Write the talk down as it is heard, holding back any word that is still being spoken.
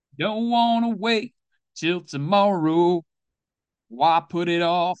Don't want to wait till tomorrow. Why put it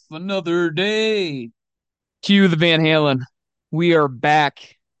off another day? Cue the Van Halen. We are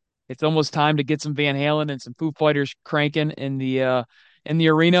back. It's almost time to get some Van Halen and some Foo Fighters cranking in the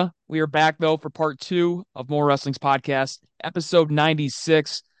arena. We are back though for part two of More Wrestling's podcast, episode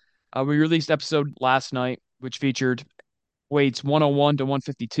 96. We released episode last night, which featured weights 101 to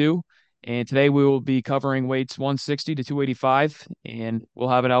 152. And today we will be covering weights 160 to 285, and we'll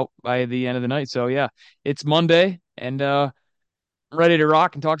have it out by the end of the night. So yeah, it's Monday, and ready to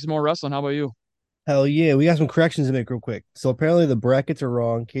rock and talk some more wrestling. How about you? Hell yeah, we got some corrections to make real quick. So apparently the brackets are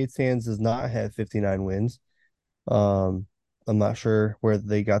wrong. Kate Sands does not have 59 wins. Um, I'm not sure where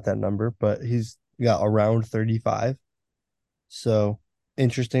they got that number, but he's got around 35. So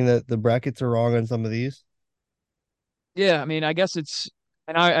interesting that the brackets are wrong on some of these. Yeah, I mean, I guess it's,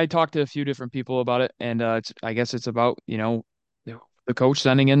 and I talked to a few different people about it, and I guess it's about, the coach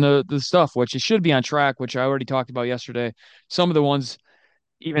sending in the stuff, which it should be on track, which I already talked about yesterday. Some of the ones,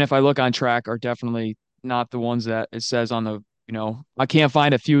 even if I look on track, are definitely not the ones that it says on the, I can't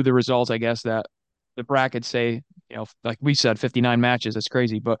find a few of the results, I guess, that the brackets say, like we said, 59 matches. That's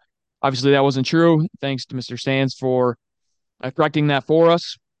crazy. But obviously that wasn't true. Thanks to Mr. Sands for correcting that for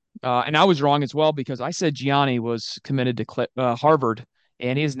us. And I was wrong as well because I said Gianni was committed to Harvard,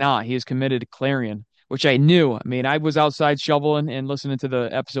 and he is not. He is committed to Clarion, which I knew. I mean, I was outside shoveling and listening to the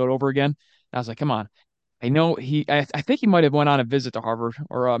episode over again. And I was like, come on. I know I think he might have went on a visit to Harvard,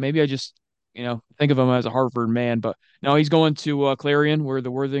 or maybe I just, think of him as a Harvard man. But no, he's going to Clarion where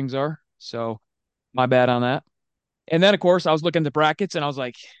the Worthings are. So my bad on that. And then, of course, I was looking at the brackets and I was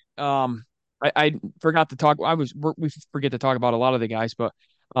like, um, I forgot to talk. We forget to talk about a lot of the guys, but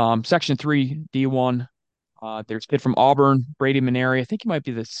Section 3, D1, there's a kid from Auburn, Brady Maneri. I think he might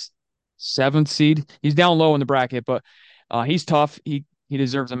be the seventh seed. He's down low in the bracket, but he's tough. He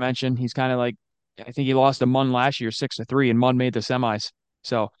deserves a mention. He's kind of like, I think he lost to Munn last year, 6-3, and Munn made the semis.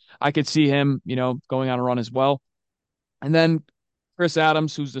 So I could see him, going on a run as well. And then Chris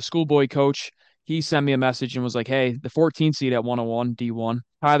Adams, who's the schoolboy coach, he sent me a message and was like, "Hey, the 14 seed at 101 D1,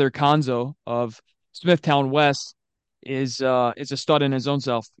 Tyler Conzo of Smithtown West is a stud in his own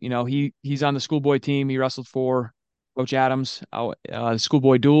self. He's on the schoolboy team. He wrestled for Coach Adams,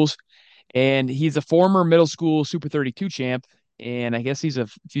 schoolboy duels, and he's a former middle school Super 32 champ. And I guess he's a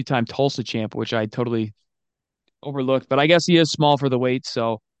few-time Tulsa champ, which I totally overlooked. But I guess he is small for the weight,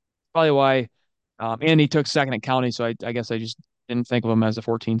 so probably why. And he took second at county, so I guess I just didn't think of him as a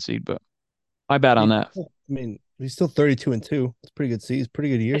 14 seed, but my bad on Yeah, that. I mean, he's still 32 and 2. It's pretty good season. Pretty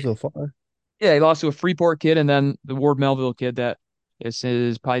good year so far. Yeah, he lost to a Freeport kid and then the Ward Melville kid that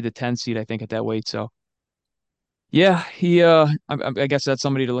is probably the 10 seed, I think, at that weight. So yeah, I guess that's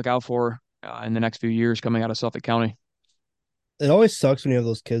somebody to look out for in the next few years coming out of Suffolk County. It always sucks when you have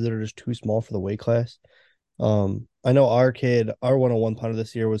those kids that are just too small for the weight class. I know our kid, our 101 pounder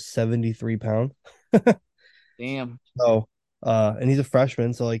this year was 73 pounds. Damn. So, and he's a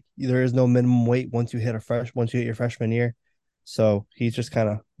freshman, so like there is no minimum weight once you hit your freshman year. So he's just kind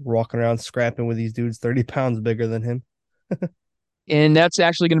of walking around scrapping with these dudes 30 pounds bigger than him. And that's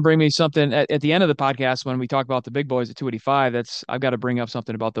actually going to bring me something at the end of the podcast when we talk about the big boys at 285. I've got to bring up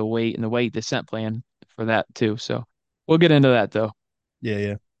something about the weight and the weight descent plan for that too. So we'll get into that though. Yeah,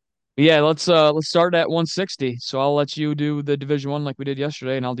 yeah. But yeah, let's start at 160. So I'll let you do the Division 1 like we did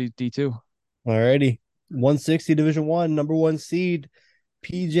yesterday, and I'll do D2. Alrighty. 160 Division One, number one seed,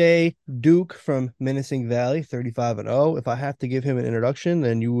 PJ Duke from Menacing Valley, 35 and 0. If I have to give him an introduction,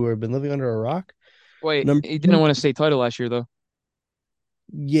 then you have been living under a rock. Wait, Number he didn't two, win a state title last year though.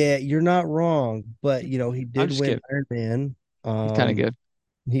 yeah, you're not wrong, but he I'm did just win kidding. Iron Man. He's kind of good.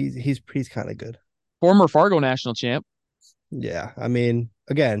 He's kind of good. Former Fargo national champ Yeah, I mean,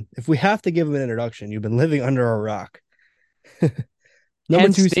 again, if we have to give him an introduction, you've been living under a rock. Number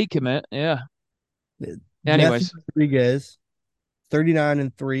Penn two, State commit. Yeah. Matthew Anyways, Rodriguez, 39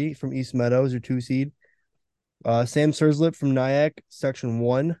 and 3 from East Meadows, your two seed. Sam Surslip from Nyack, Section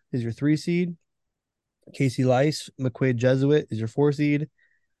 1 is your three seed. Casey Lice, McQuaid Jesuit is your four seed.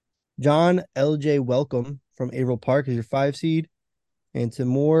 John L.J. Welcome from Averill Park is your five seed. And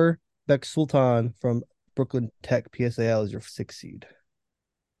Timur Beck Sultan from Brooklyn Tech PSAL is your six seed.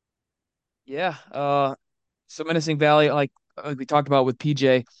 yeah. So Menacing Valley, like we talked about with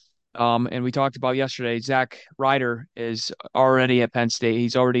PJ, and we talked about yesterday, Zach Ryder is already at Penn State.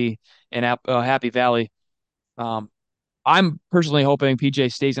 He's already in Happy Valley. Um, I'm personally hoping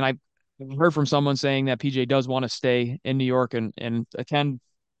PJ stays, and I heard from someone saying that PJ does want to stay in New York and attend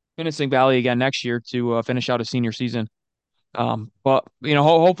Menacing Valley again next year to finish out his senior season. But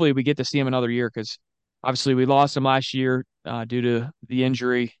hopefully we get to see him another year because obviously we lost him last year due to the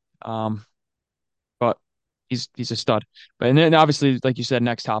injury. But he's a stud. But and then obviously, like you said,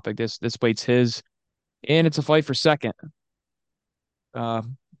 next topic, this weight's his, and it's a fight for second. Uh,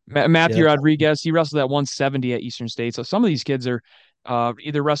 Yeah, Matthew that's Rodriguez, he wrestled at 170 at Eastern State. So some of these kids are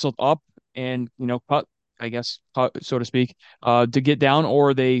either wrestled up and cut, I guess, cut, so to speak, to get down,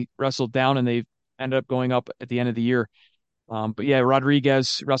 or they wrestled down and they ended up going up at the end of the year. But yeah,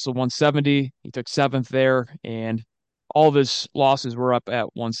 Rodriguez wrestled 170. He took seventh there, and all of his losses were up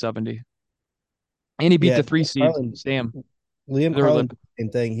at 170. And he beat yeah. the three seed, Sam Liam Carlin Zerlip. did the same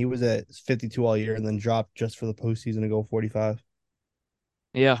thing. He was at 52 all year and then dropped just for the postseason to go 45.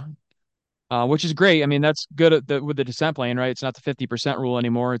 Yeah, which is great. I mean, that's good with the descent plan, right? It's not the 50% rule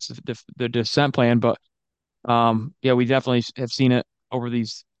anymore. It's the descent plan. But yeah, we definitely have seen it over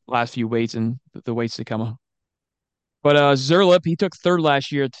these last few weights and the weights to come. But Zerlip, he took third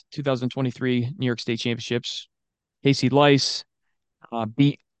last year at 2023 New York State Championships. Casey Lice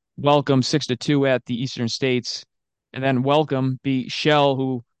beat Welcome 6-2 at the Eastern States, and then Welcome beat Shell,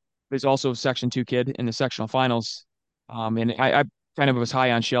 who is also a Section 2 kid in the sectional finals. And I kind of was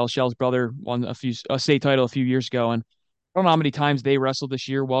high on Shell. Shell's brother won a state title a few years ago, and I don't know how many times they wrestled this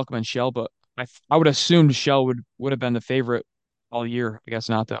year, Welcome and Shell, but I would assume Shell would have been the favorite all year. I guess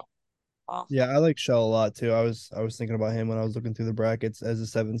not though. Um, Yeah, I like Shell a lot too. I was thinking about him when I was looking through the brackets as a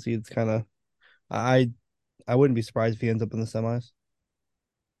 7 seed. It's kind of I I wouldn't be surprised if he ends up in the semis.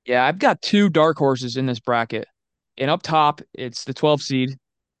 yeah, I've got two dark horses in this bracket, and up top it's the 12 seed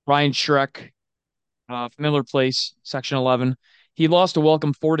Ryan Schreck, Miller Place, Section 11. He lost to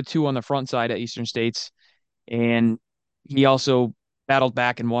Welcome 4-2 on the front side at Eastern States, and he also battled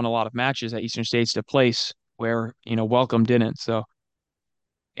back and won a lot of matches at Eastern States to place where Welcome didn't. So,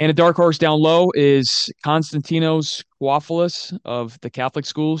 and a dark horse down low is Konstantinos Kouafalis of the Catholic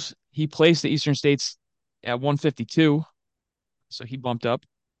schools. He placed the Eastern States at 152, so he bumped up,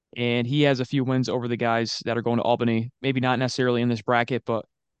 and he has a few wins over the guys that are going to Albany. Maybe not necessarily in this bracket, but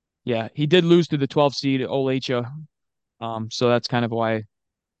yeah, he did lose to the 12 seed Olecha. So that's kind of why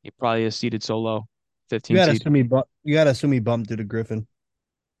he probably is seated so low, You 15 gotta seed. assume he bu- you gotta assume he bumped due to Griffin.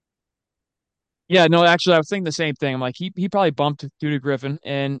 Yeah, no, actually, I was thinking the same thing. I'm like, he probably bumped due to Griffin,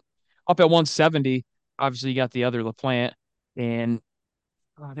 and up at 170, obviously you got the other LaPlante, and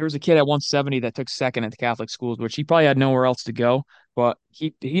there was a kid at 170 that took second at the Catholic schools, which he probably had nowhere else to go, but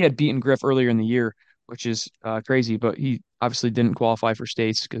he had beaten Griff earlier in the year, which is crazy, but he obviously didn't qualify for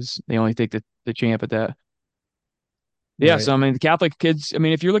states because they only take the champ at that. Yeah, Right. so I mean, the Catholic kids, I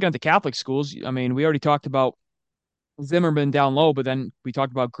mean, if you're looking at the Catholic schools, I mean, we already talked about Zimmerman down low, but then we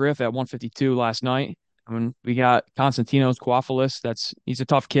talked about Griff at 152 last night. I mean, we got Konstantinos Kouafalis. He's a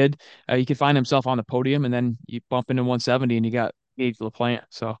tough kid. He could find himself on the podium, and then you bump into 170, and you got Gage LaPlante.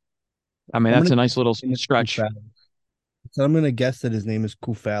 So, I mean, I'm that's gonna a guess nice little his name is stretch. Kufalis. So I'm gonna guess that his name is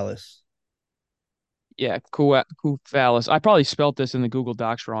Kufalis. Yeah, Kouafalis. I probably spelt this in the Google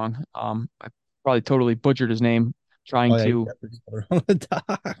Docs wrong. I probably totally butchered his name trying Oh yeah, you to. definitely spelled it on the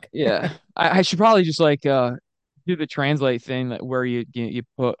doc. Yeah, I should probably just like do the translate thing that where you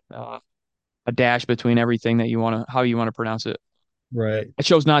put a dash between everything that you want to how you want to pronounce it. Right. I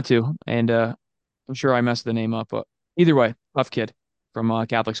chose not to, and I'm sure I messed the name up, but either way, tough kid from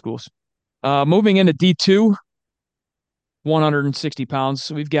Catholic schools. Moving into D2, 160 pounds.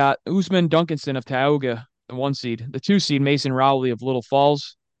 So we've got Usman Duncanson of Tioga, the 1 seed, the 2 seed Mason Rowley of Little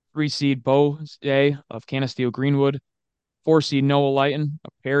Falls, 3 seed Bo Day of Canisteo Greenwood, 4 seed Noah Lighton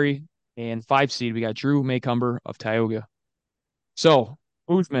of Perry, and 5 seed we got Drew Maycumber of Tioga. So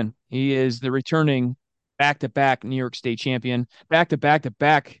Usman, he is the returning back-to-back New York State champion,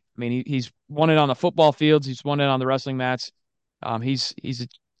 back-to-back-to-back. I mean, he's won it on the football fields, he's won it on the wrestling mats. He's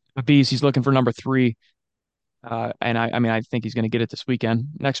a beast. He's looking for number three, and I mean, I think he's going to get it this weekend.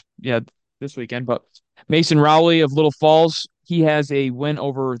 This weekend. But Mason Rowley of Little Falls, he has a win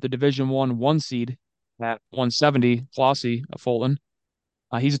over the Division 1 seed at 170, Flossie of Fulton.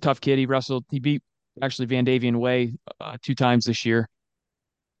 He's a tough kid. He beat actually Van Davian Way 2 times this year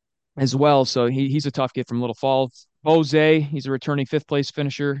as well. So he's a tough kid from Little Falls. Jose, he's a returning fifth place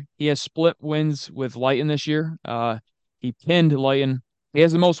finisher. He has split wins with Lighton this year. He pinned Lighton. He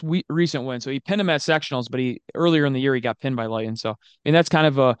has the most recent win. So he pinned him at sectionals, but he earlier in the year he got pinned by Lighton. So I mean that's kind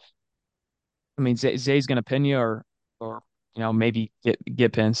of a. I mean Zay's going to pin you or maybe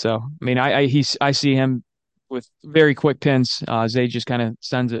get pinned. So I mean I see him with very quick pins. Zay just kind of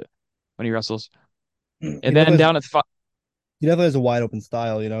sends it when he wrestles. He And then definitely has, down at the he definitely has a wide open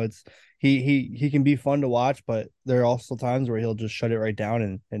style. It's he can be fun to watch, but there are also times where he'll just shut it right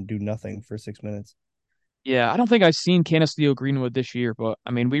down and do nothing for 6 minutes. Yeah, I don't think I've seen Canisteo Greenwood this year, but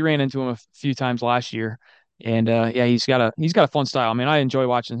I mean, we ran into him a few times last year, And yeah, he's got a fun style. I mean, I enjoy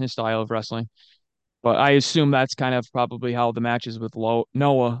watching his style of wrestling, but I assume that's kind of probably how the matches with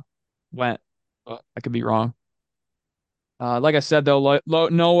Noah went. But I could be wrong. Like I said, though,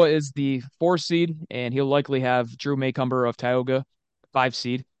 Noah is the 4 seed, and he'll likely have Drew Maycomber of Tioga, 5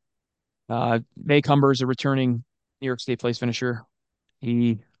 seed. Maycomber is a returning New York State place finisher.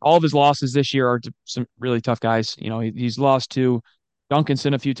 All of his losses this year are to some really tough guys. You know, he's lost to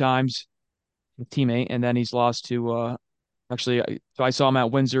Duncanson a few times, a teammate, and then he's lost to actually. So I saw him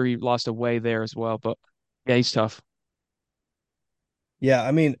at Windsor. He lost away there as well, but yeah, he's tough. Yeah,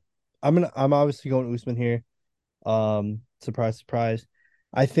 I mean, I'm obviously going Usman here. Surprise, surprise.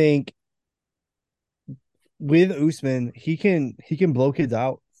 I think with Usman, he can blow kids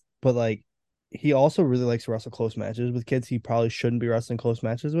out, but like he also really likes to wrestle close matches with kids he probably shouldn't be wrestling close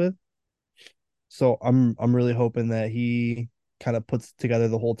matches with. So I'm really hoping that he kind of puts together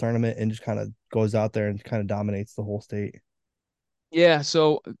the whole tournament and just kind of goes out there and kind of dominates the whole state. Yeah,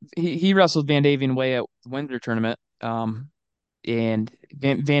 so he wrestled Van Davian way at the Windsor tournament. And Van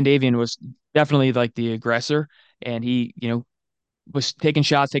Davian was definitely like the aggressor, and he, was taking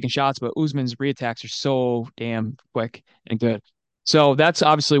shots, but Usman's reattacks are so damn quick and good. So that's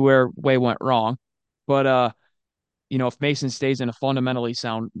obviously where Way went wrong. But if Mason stays in a fundamentally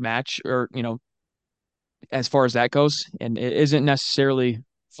sound match, or as far as that goes, and it isn't necessarily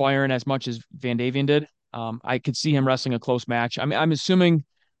firing as much as Van Davian did, I could see him wrestling a close match. I mean, I'm assuming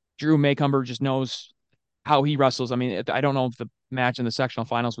Drew Maycomber just knows how he wrestles. I mean, I don't know if the match in the sectional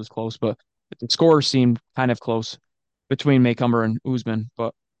finals was close, but the score seemed kind of close between Maycomber and Usman.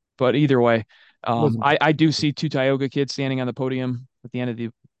 But either way, Wasn't I do see two Tioga kids standing on the podium at the end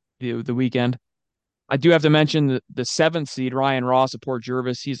of the weekend. I do have to mention the 7th seed Ryan Ross of Port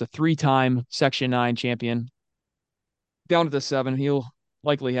Jervis. He's a 3-time Section 9 champion. Down to the 7, he'll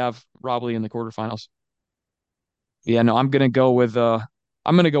likely have Robley in the quarterfinals. Yeah, no, I'm gonna go with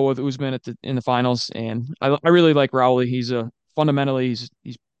Usman in the finals, and I really like Rowley. He's a fundamentally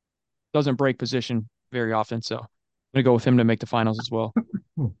he's doesn't break position very often, so I'm gonna go with him to make the finals as well.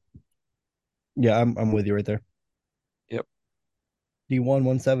 Yeah, I'm with you right there. Yep. D1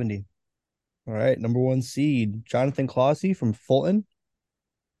 170. All right, number 1 seed Jonathan Clossie from Fulton.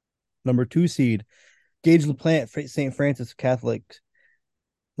 Number 2 seed Gage LaPlante, St. Francis Catholic.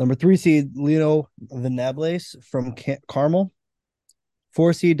 Number 3 seed Leo Venables from Carmel.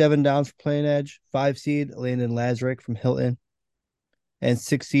 4 seed Devin Downs from Plain Edge. 5 seed Landon Lazarick from Hilton. And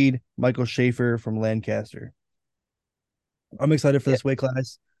 6 seed Michael Schaefer from Lancaster. I'm excited for Yeah. this weight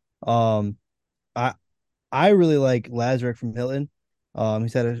class. Um, I I really like Lazarick from Hilton.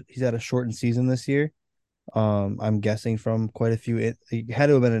 He's had a shortened season this year. I'm guessing from quite a few. He had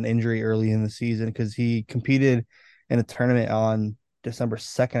to have been an injury early in the season because he competed in a tournament on December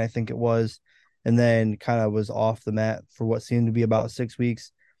 2nd, I think it was, and then kind of was off the mat for what seemed to be about 6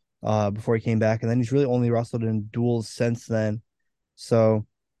 weeks before he came back. And then he's really only wrestled in duels since then. So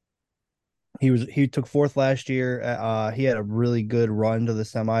he took fourth last year. He had a really good run to the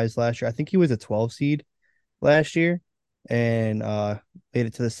semis last year. I think he was a 12 seed last year and made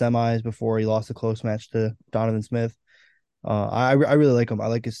it to the semis before he lost a close match to Donovan Smith. I really like him. I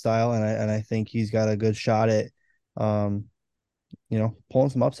like his style, and I think he's got a good shot at um, pulling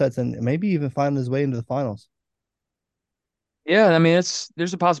some upsets and maybe even finding his way into the finals. Yeah, I mean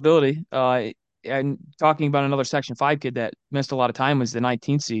there's a possibility. And talking about another Section 5 kid that missed a lot of time was the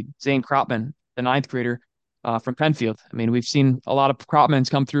 19th seed, Zane Kropman, the ninth grader from Penfield. I mean, we've seen a lot of Kropmans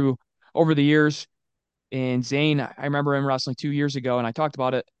come through over the years. And Zane, I remember him wrestling 2 years ago, and I talked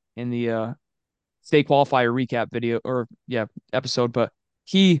about it in the state qualifier recap video or yeah episode. But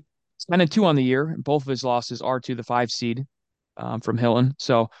he's 10-2 on the year, and both of his losses are to the 5 seed from Hilton.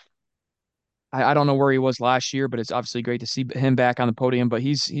 So I don't know where he was last year, but it's obviously great to see him back on the podium. But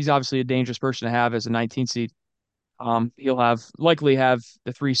he's obviously a dangerous person to have as a 19 seed. He'll likely have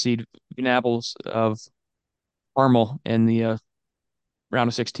the 3 seed Venables of Carmel in the round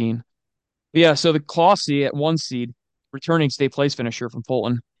of 16. Yeah, so the Clossie at 1 seed, returning state place finisher from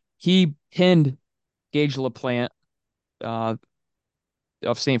Fulton, he pinned Gage LaPlante uh,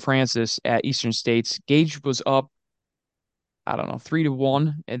 of St. Francis at Eastern States. Gage was up, I don't know,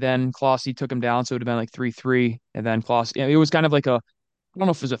 3-1, and then Clossie took him down, so it would have been like 3-3, and then Clossie. It was kind of like I don't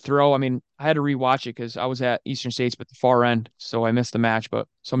know if it was a throw. I mean, I had to rewatch it because I was at Eastern States, but the far end, so I missed the match. But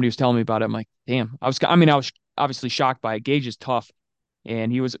somebody was telling me about it. I'm like, damn. I was obviously shocked by it. Gage is tough,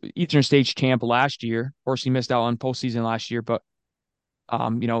 and he was Eastern States champ last year. Of course, he missed out on postseason last year, but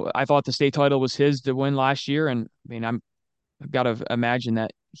I thought the state title was his to win last year, and I mean, I've got to imagine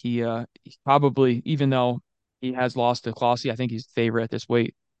that he's probably, even though he has lost to Clossie, I think he's the favorite at this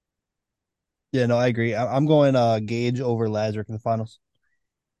weight. Yeah, no, I agree. I'm going Gage over Lazarick in the finals.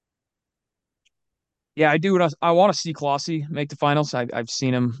 Yeah, I do. I want to see Clossy make the finals. I've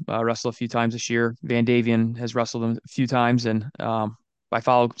seen him wrestle a few times this year. Van Davian has wrestled him a few times, and I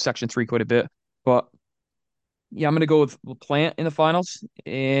follow Section 3 quite a bit. But yeah, I'm going to go with Plant in the finals,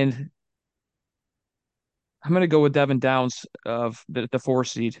 and I'm going to go with Devin Downs of the 4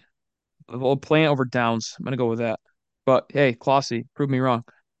 seed. Well, Plant over Downs. I'm going to go with that. But hey, Clossy, prove me wrong.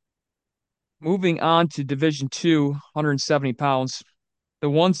 Moving on to Division 2, 170 pounds, the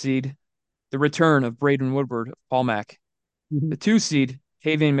 1 seed, the return of Braden Woodward of Palmac. The 2 seed,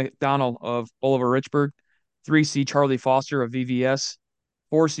 Tavian McDonald of Oliver Richburg. 3 seed, Charlie Foster of VVS.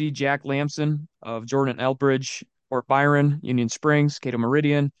 4 seed, Jack Lamson of Jordan Elbridge. Fort Byron, Union Springs, Cato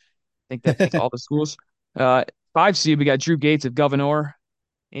Meridian. I think that's all the schools. Uh, 5 seed, we got Drew Gates of Governor.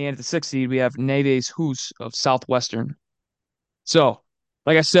 And at the 6 seed, we have Neves Hoos of Southwestern. So,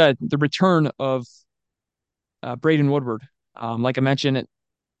 like I said, the return of Braden Woodward. Like I mentioned,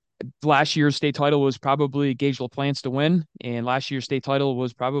 last year's state title was probably Gage LaPlante's to win, and last year's state title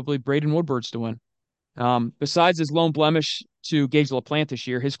was probably Braden Woodward's to win. Besides his lone blemish to Gage LaPlante this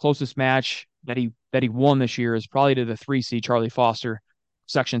year, his closest match that he won this year is probably to the 3 seed Charlie Foster,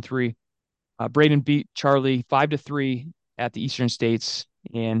 Section 3. Braden beat Charlie 5-3 at the Eastern States,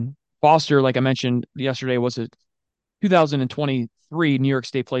 and Foster, like I mentioned yesterday, was a 2023 New York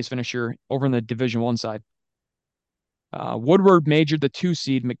State place finisher over in the Division One side. Woodward majored the 2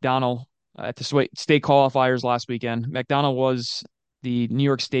 seed McDonald at the state qualifiers last weekend. McDonald was the New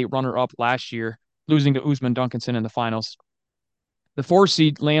York State runner-up last year, losing to Usman Duncanson in the finals. The 4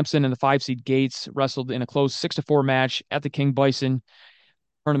 seed Lamson and the 5 seed Gates wrestled in a close 6-4 match at the King Bison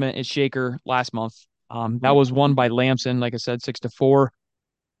tournament at Shaker last month. That was won by Lamson, like I said, 6-4.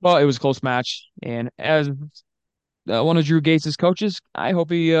 Well, it was a close match, and as one of Drew Gates' coaches, I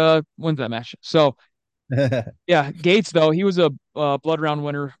hope he wins that match. So yeah, Gates though he was a blood round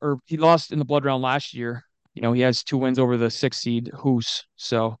winner, or he lost in the blood round last year. You know, he has 2 wins over the 6 seed Hoos.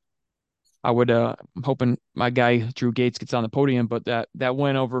 So I'm hoping my guy Drew Gates gets on the podium, but that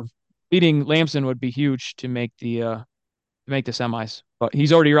win over beating Lamson would be huge to make the semis. But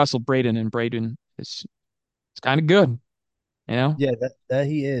he's already wrestled Braden, and Braden is it's kind of good, you know. Yeah, that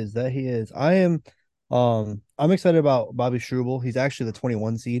he is. That he is. I'm excited about Bobby Struble. He's actually the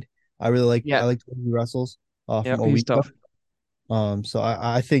 21 seed. I Yeah, like the way he wrestles yeah, from a he's week ago. tough. So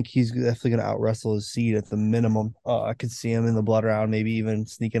I think he's definitely gonna out wrestle his seed at the minimum. I could see him in the blood round, maybe even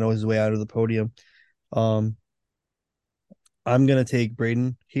sneaking his way out of the podium. Um, I'm gonna take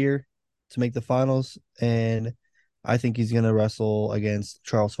Braden here to make the finals, and I think he's gonna wrestle against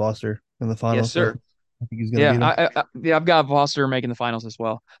Charles Foster in the Yes, finals. sir. I think he's gonna Yeah, beat him. yeah, I've got Foster making the finals as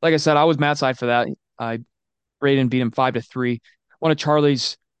well. Like I said, I was mad side for that. I Braden beat him 5-3. One of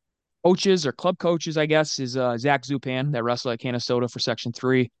Charlie's coaches or club coaches, I guess, is Zakk Zupan that wrestled at Canastota for Section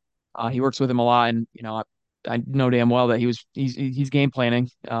 3. He works with him a lot, and I know damn well that he's game planning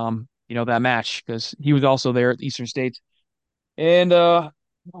that match because he was also there at Eastern States. And I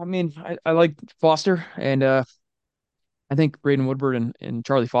mean, I like Foster, and I think Braden Woodward and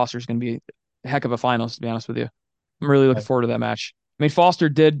Charlie Foster is going to be a heck of a finals, to be honest with you. I'm really looking forward to that match. I mean, Foster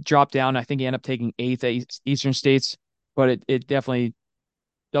did drop down. I think he ended up taking eighth at Eastern States, but it definitely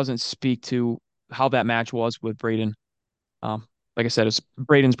doesn't speak to how that match was with Braden. Like I said, it's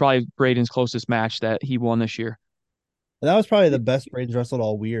probably Braden's closest match that he won this year. And that was probably the best Braden's wrestled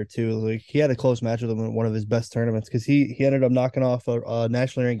all year too. Like he had a close match with him in one of his best tournaments because he ended up knocking off a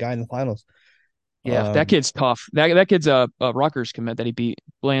nationally ranked guy in the finals. Yeah, that Um, kid's tough. That kid's a Rutgers commit that he beat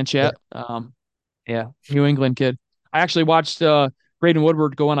yeah, Blanchett. Yeah, New England kid. I actually watched Braden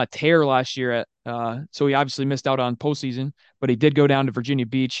Woodward go on a tear last year so he obviously missed out on postseason, but he did go down to Virginia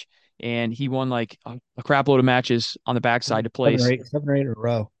Beach and he won like a crap load of matches on the backside to place. 7 or 8 in a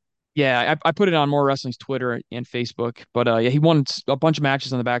row. Yeah, I put it on More Wrestling's Twitter and Facebook, but yeah, he won a bunch of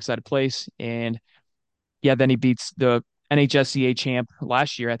matches on the backside of place, and yeah, then he beats the NHSCA champ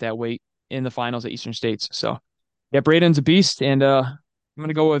last year at that weight in the finals at Eastern States. So yeah, Braden's a beast, and I'm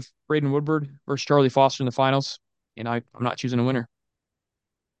gonna go with Braden Woodward versus Charlie Foster in the finals, and I'm not choosing a winner.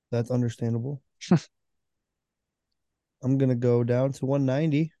 That's understandable. I'm gonna go down to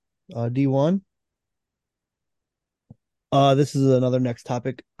 190, D1. This is another next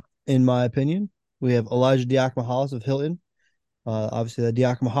topic, in my opinion. We have Elijah Diakomahalis of Hilton. Obviously, the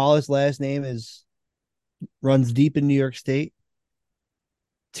Diakomahalis last name is runs deep in New York State.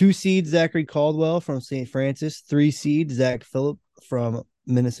 2 seed Zachary Caldwell from St. Francis. 3 seed Zach Phillip from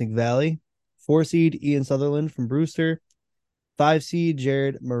Minnesink Valley. 4 seed Ian Sutherland from Brewster. 5 seed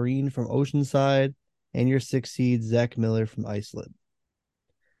Jared Marine from Oceanside. And your 6 seed Zach Miller from Iceland.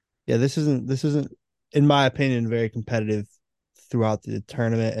 Yeah, this isn't in my opinion very competitive throughout the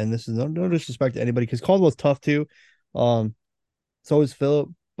tournament, and this is no disrespect to anybody because Caldwell's tough too. Um, so is Philip,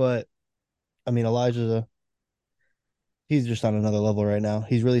 but I mean he's just on another level right now.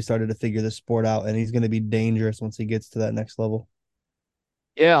 He's really started to figure this sport out, and he's going to be dangerous once he gets to that next level.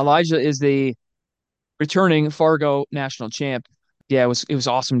 Yeah, Elijah is the returning Fargo national champ. Yeah, it was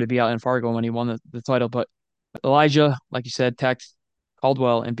awesome to be out in Fargo when he won the title. But Elijah, like you said, teched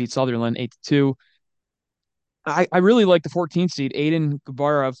Caldwell and beat Sutherland 8-2. I really like the 14th seed, Aiden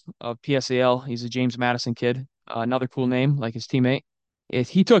Gubarov of PSAL. He's a James Madison kid. Another cool name, like his teammate.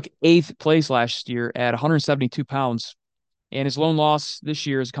 He took eighth place last year at 172 pounds, and his lone loss this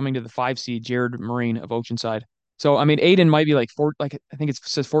year is coming to the 5 seed, Jared Marine of Oceanside. So, I mean, Aiden might be like four, like I think it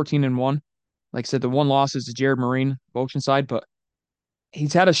says 14-1. Like I said, the one loss is to Jared Marine of Oceanside, but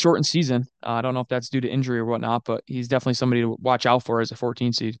he's had a shortened season. I don't know if that's due to injury or whatnot, but he's definitely somebody to watch out for as a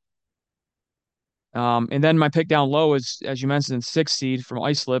 14 seed. And then my pick down low is, as you mentioned, 6 seed from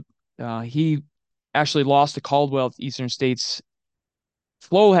Islip. He actually lost to Caldwell at Eastern States.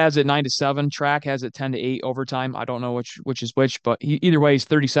 Flow has it 9-7. Track has it 10-8 overtime. I don't know which is which, but either way, he's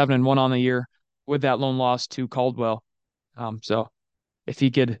 37-1 on the year with that lone loss to Caldwell. So if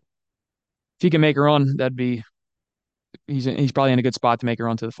he could make a run, that'd be he's probably in a good spot to make a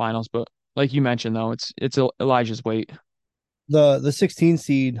run to the finals. But like you mentioned, though, it's Elijah's weight. The 16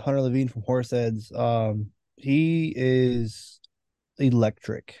 seed Hunter Levine from Horseheads, he is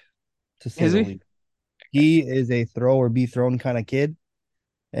electric to say Is the he? least. He is a throw or be thrown kind of kid,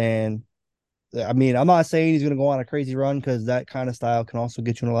 and I mean, I'm not saying he's going to go on a crazy run because that kind of style can also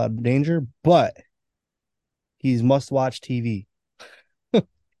get you in a lot of danger, but he's must watch TV.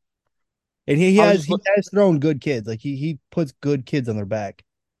 And he I was has just he has thrown good kids. Like he puts good kids on their back.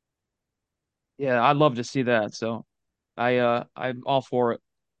 yeah, I'd love to see that. So I'm all for it.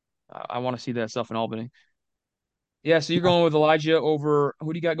 I want to see that stuff in Albany. Yeah, so you're going with Elijah over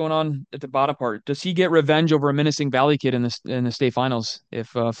who do you got going on at the bottom part? Does he get revenge over a menacing Valley kid in the state finals if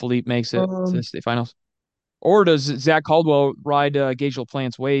Philippe makes it to the Um, state finals? Or does Zach Caldwell ride Gage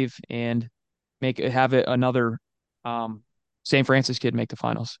LaPlante's wave and have it another St. Francis kid make the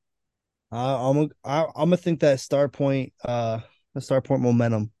finals? I'm gonna think that the Star Point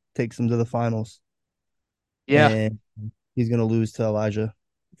momentum takes him to the finals, Yeah, and he's gonna lose to Elijah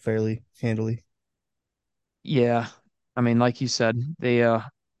fairly handily. yeah. I mean, like you said, they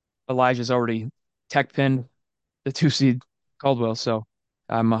Elijah's already tech pinned the 2 seed Caldwell, so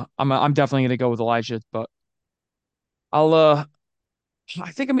I'm definitely gonna go with Elijah, but I'll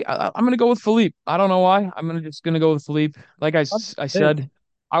I think I'm gonna go with Philippe. I don't know why. Just gonna go with Philippe. Like I Pick. said,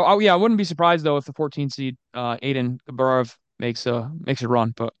 yeah, I wouldn't be surprised though if the 14 seed Aiden Kabarov makes a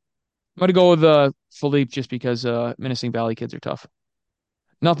run, but I'm gonna go with Philippe just because Menacing Valley kids are tough.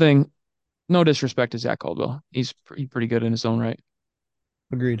 Nothing, no disrespect to Zach Caldwell. He's pretty good in his own right.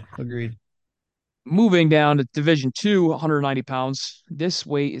 Agreed. Agreed. Moving down to Division Two, 190 pounds. This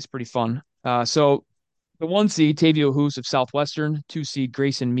weight is pretty fun. So the 1 seed, Tavio Hoos of Southwestern, 2 seed,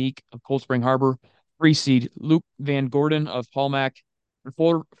 Grayson Meek of Cold Spring Harbor, 3 seed, Luke Van Gordon of Palmac,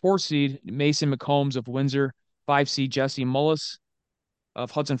 4 seed, Mason McCombs of Windsor, 5 seed, Jesse Mullis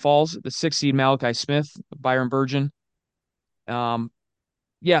of Hudson Falls, the 6 seed, Malachi Smith of Byron Burgeon. Um,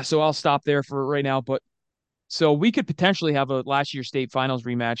 yeah, so I'll stop there for right now. But so we could potentially have a last year state finals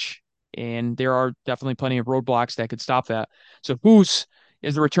rematch, and there are definitely plenty of roadblocks that could stop that. So Hoos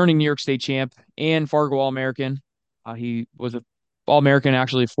is the returning New York State champ and Fargo All American. He was a All American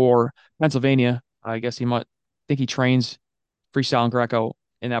actually for Pennsylvania. I guess he might think he trains freestyle and Greco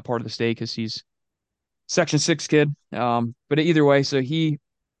in that part of the state because he's Section 6 kid. But either way, so he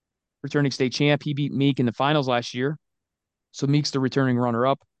returning state champ. He beat Meek in the finals last year. So Meek's the returning runner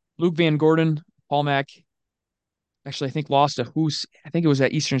up. Luke Van Gordon, Paul Mack, actually, I think lost to who's I think it was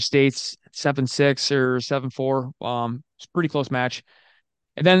at Eastern States 7-6 or 7-4. It's a pretty close match.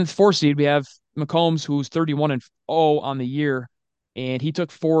 And then 4 seed we have McCombs, who's 31-0 on the year, and he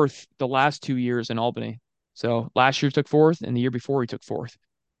took fourth the last 2 years in Albany. So last year took fourth, and the year before he took fourth.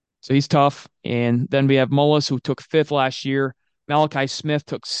 So he's tough. And then we have Mullis, who took fifth last year. Malachi Smith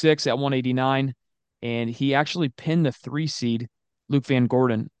took sixth at 189, and he actually pinned the 3 seed, Luke Van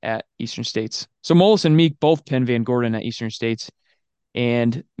Gordon, at Eastern States. So Mullis and Meek both pinned Van Gordon at Eastern States,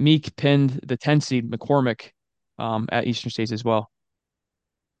 and Meek pinned the 10 seed McCormick at Eastern States as well.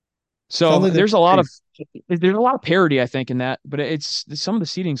 Sounds So like they're there's a lot of parity, I think, in that, but it's some of the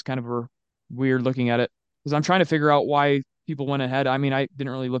seedings kind of are weird looking at it because I'm trying to figure out why people went ahead. I mean, I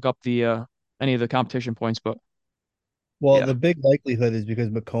didn't really look up the any of the competition points, but well. yeah, The big likelihood is because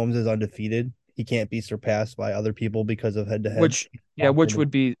McCombs is undefeated. he can't be surpassed by other people because of head to head. Which, yeah, which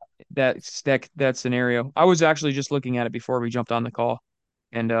would be that scenario. I was actually just looking at it before we jumped on the call,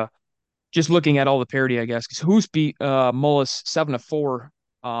 and just looking at all the parity, I guess, because Hoos beat Mullis 7-4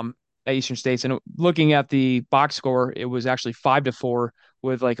 at Eastern States, and looking at the box score, it was actually 5-4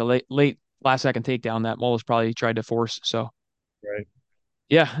 with like a late last second takedown that Mullis probably tried to force. So Right.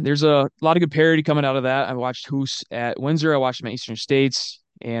 yeah, there's a lot of good parity coming out of that. I watched Hoos at Windsor, I watched him at Eastern States,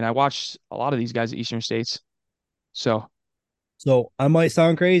 and I watched a lot of these guys at Eastern States. So So I might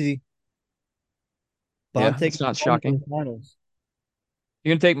sound crazy, but I'm yeah, it's taking not Holmes in shocking. the finals.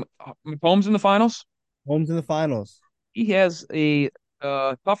 You're gonna take Holmes in the finals? Holmes in the finals. He has a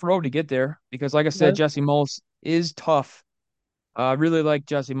tough road to get there because, like I said, Yes. Jesse Mullis is tough. I really like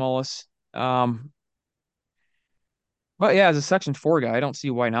Jesse Mullis. Um, but yeah, as a Section 4 guy, I don't see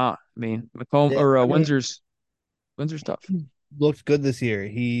why not. I mean, Macomb Yeah, or I mean, Windsor's tough. he looked good this year.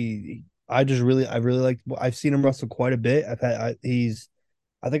 I really like. I've seen him wrestle quite a bit. I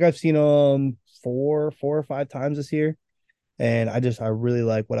think I've seen him four or five times this year, and I really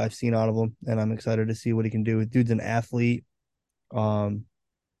like what I've seen out of him, and I'm excited to see what he can do. Dude's an athlete. Um,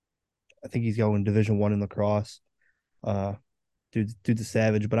 I think he's going Division 1 in lacrosse. Uh, dude's a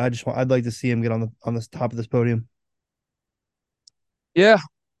savage. But I'd like to see him get on the top of this podium. Yeah,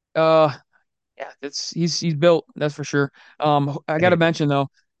 uh, yeah, he's built, that's for sure. I got to Hey, mention though,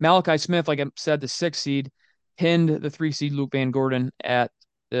 Malachi Smith, like I said, the 6 seed pinned the 3 seed Luke Van Gordon at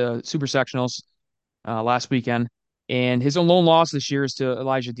the Super Sectionals last weekend. And his lone loss this year is to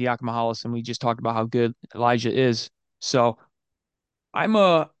Elijah Diakomahalis, and we just talked about how good Elijah is. So I'm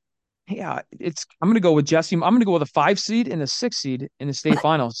yeah, I'm gonna go with Jesse. I'm gonna go with a 5 seed and a 6 seed in the state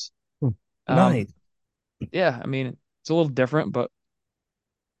finals. Um, nice. yeah, I mean it's a little different, but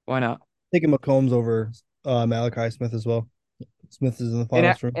why not? Taking McCombs over Malachi Smith as well. Smith is in the And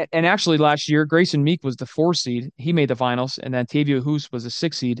finals for him. and actually last year Grayson Meek was the 4 seed. He made the finals, and then Tavia Hoos was a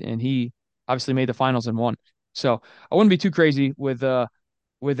 6 seed, and he obviously made the finals and won. So I wouldn't be too crazy with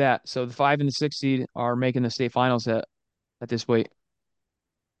that. So the 5 and the 6 seed are making the state finals at this weight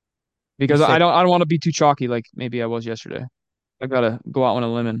You because say, I don't want to be too chalky like maybe I was yesterday. I gotta go out on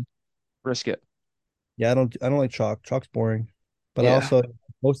a limb and risk it. yeah, I don't like chalk. Chalk's boring. But I Yeah, also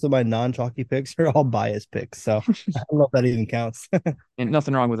most of my non-chalky picks are all bias picks. So I don't know if that even counts. and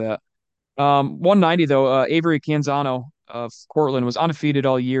nothing wrong with that. 190 though. Avery Canzano of Cortland was undefeated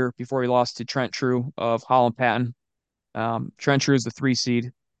all year before he lost to Trent True of Holland Patton. Trent True is the 3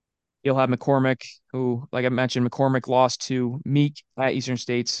 seed. You'll have McCormick, who, like I mentioned, McCormick lost to Meek at Eastern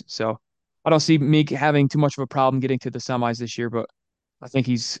States. So I don't see Meek having too much of a problem getting to the semis this year, but I think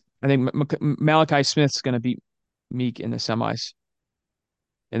Malachi Smith's going to beat Meek in the semis.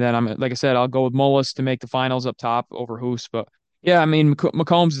 And then like I said, I'll go with Mullis to make the finals up top over Hoos. But yeah, I mean,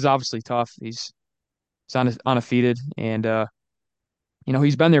 McCombs is obviously tough. He's undefeated, and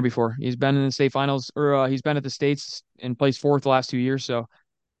he's been there before. He's been in the state finals, or he's been at the states and placed fourth the last 2 years. So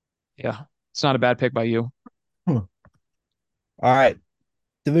yeah, it's not a bad pick by you. All right.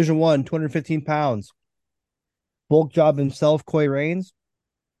 Division 1, 215 pounds. Bulk job himself, Coy Rains,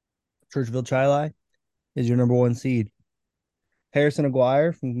 Churchville Chili, is your number 1 seed. Harrison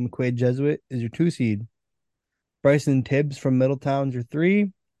Aguirre from McQuaid Jesuit is your 2 seed. Bryson Tibbs from Middletown is your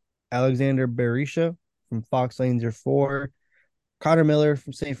 3. Alexander Berisha from Fox Lane's your 4. Connor Miller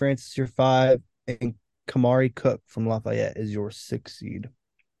from St. Francis your 5. And Kamari Cook from Lafayette is your 6 seed.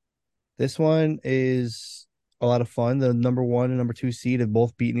 This one is a lot of fun. The number 1 and number 2 seed have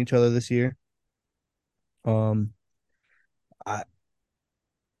both beaten each other this year. Um, I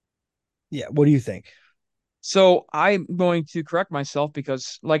Yeah, what do you think? So I'm going to correct myself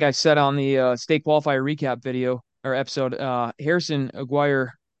because, like I said on the state qualifier recap video or episode, Harrison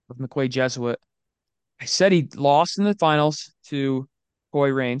Aguirre of McQuaid Jesuit, I said he lost in the finals to Coy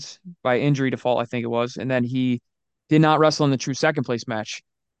Rains by injury default, I think it was, and then he did not wrestle in the true second place match.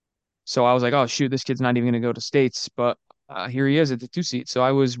 So I was like, oh shoot, this kid's not even going to go to states, but here he is at the 2 seat. So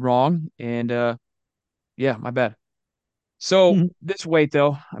I was wrong, and yeah, my bad. So Mhm. this weight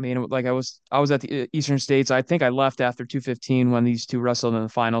though, I mean, like I was at the Eastern States. I think I left after 215 when these two wrestled in the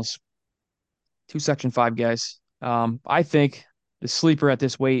finals. Two Section 5 guys. I think the sleeper at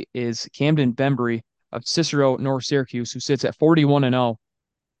this weight is Camden Bembry of Cicero, North Syracuse, who sits at 41-0.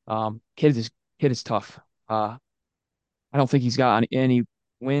 Kid is tough. I don't think he's got any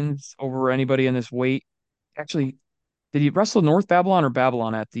wins over anybody in this weight. Actually, did he wrestle North Babylon or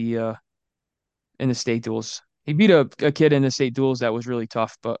Babylon at the in the state duels? He beat a kid in the state duels that was really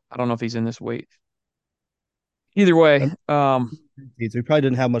tough, but I don't know if he's in this weight. Either way, So we probably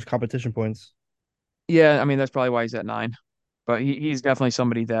didn't have much competition points. yeah, I mean that's probably why he's at 9. but he's definitely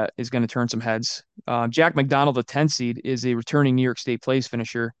somebody that is going to turn some heads. Jack McDonald, the 10 seed, is a returning New York State place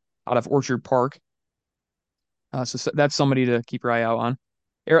finisher out of Orchard Park. So that's somebody to keep your eye out on.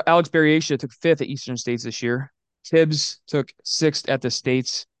 Alex Berriacia took fifth at Eastern States this year. Tibbs took sixth at the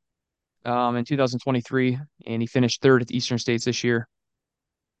States in 2023, and he finished third at the Eastern States this year.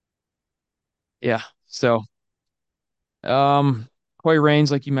 Yeah. So, um, Coy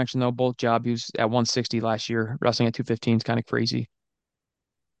Rains, like you mentioned, though, both job. He was at 160 last year. Wrestling at 215 is kind of crazy.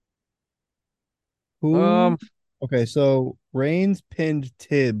 Who? Um, Okay, so Reigns pinned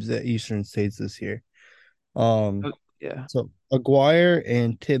Tibbs at Eastern States this year. Um, yeah. so Aguirre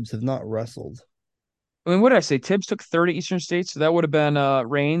and Tibbs have not wrestled. I mean, what did I say? Tibbs took third at Eastern States, so that would have been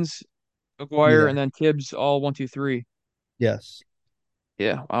Rains, Yeah. McGuire, and then Tibbs all one, two, three. Yes.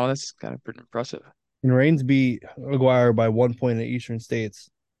 Yeah. Wow, that's kind of pretty impressive. And Reigns beat Aguirre by 1 point at Eastern States.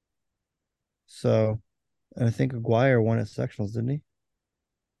 So, and I think Aguirre won at sectionals, didn't he?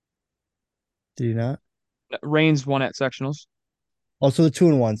 Did he not? Rains won at sectionals. Also, the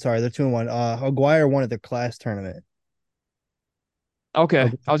 2-1. Sorry, the 2-1. Aguirre won at the class tournament. Okay,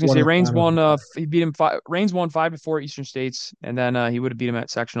 Aguirre I was gonna won say in the Reigns finals. won. He beat him five. Reigns won five before Eastern States, and then he would have beat him at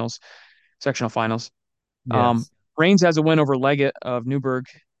sectionals, sectional finals. Um, Yes. Reigns has a win over Leggett of Newburgh,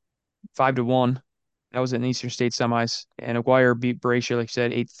 5-1. That was in the Eastern State semis, and Aguirre beat Brazier, like you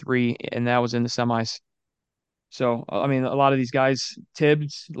said, 8-3, and that was in the semis. So I mean, a lot of these guys,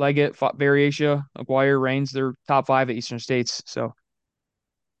 Tibbs, Leggett, Variatia, Aguirre, Reigns, they're top five at Eastern States. So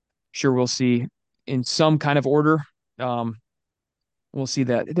sure, we'll see in some kind of order. Um, we'll see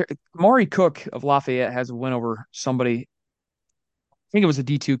that. Maury Cook of Lafayette has a win over somebody. I think it was a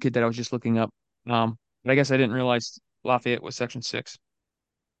D2 kid that I was just looking up. But I guess I didn't realize Lafayette was Section 6.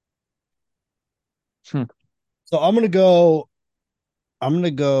 Hmm. So I'm gonna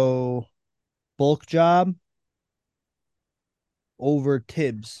go bulk job over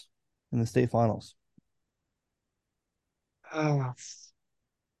Tibbs in the state finals. Oh,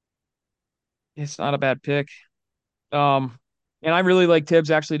 it's not a bad pick. Um, and I really like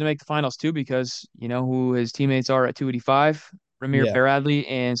Tibbs actually to make the finals too because you know who his teammates are at 285, Ramir Yeah. Bradley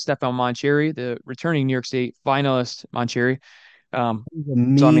and Stefan Moncherry, the returning New York State finalist Moncherry. Um, That is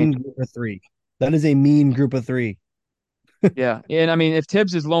a so I mean, mean group of three. That is a mean group of three. yeah, and I mean if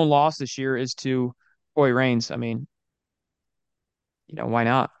Tibbs' lone loss this year is to Coy Rains, I mean, why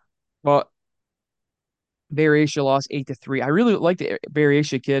not? But Barry Asia lost 8-3. I really like the Barry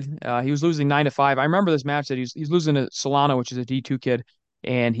Asia kid. He was losing 9-5. I remember this match that he's losing to Solano, which is a D2 kid,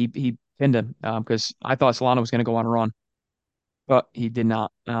 and he pinned him because I thought Solano was going to go on a run, but he did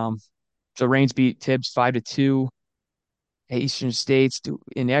not. So Reigns beat Tibbs 5-2 at Eastern States,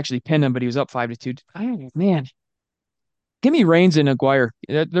 and he actually pinned him, but he was up 5-2. Man, give me Reigns and Aguirre.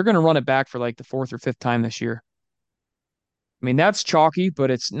 They're going to run it back for like the fourth or fifth time this year. I mean, that's chalky,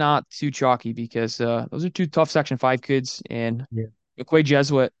 but it's not too chalky because those are two tough Section 5 kids, and Yeah. McQuaid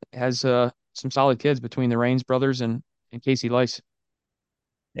Jesuit has some solid kids between the Rains brothers and Casey Lice.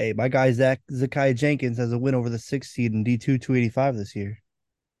 Hey, my guy Zakai Jenkins has a win over the 6 seed in D2 285 this year.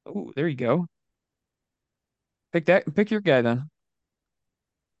 Oh, there you go. Pick your guy then.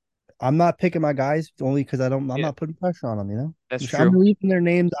 I'm not picking my guys only because I'm Yeah, not putting pressure on them, you know? that's I'm true. leaving their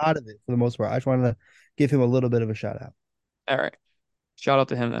names out of it for the most part. I just wanted to give him a little bit of a shout out. All right. Shout out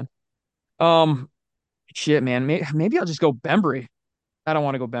to him then. Um, shit, man. Maybe I'll just go Bembry. I don't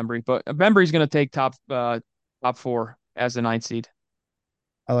want to go Bembry, but Bembry's gonna take top four as the ninth seed.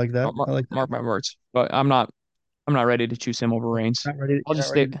 I like that. Mark, I like that. mark my words. But I'm not ready to choose him over Reigns. I'll You're just not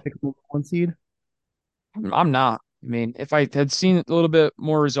stay. ready to pick him 1 seed. I'm not. I mean, if I had seen a little bit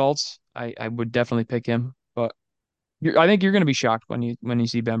more results, I would definitely pick him. But I think you're going to be shocked when you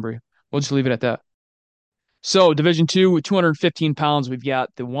see Bembry. We'll just leave it at that. So Division Two with 215 pounds, we've got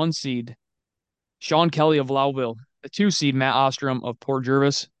the one seed Sean Kelly of Lowville, the two seed Matt Ostrom of Port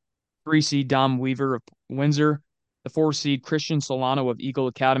Jervis, three seed Dom Weaver of Windsor, the four seed Christian Solano of Eagle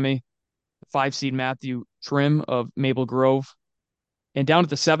Academy, the five seed Matthew Trim of Maple Grove, and down at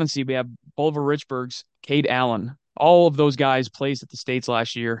the seventh seed we have Bulver Richburg's Cade Allen. All of those guys placed at the states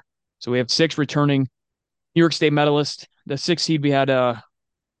last year. So we have six returning New York State medalists. The sixth seed we had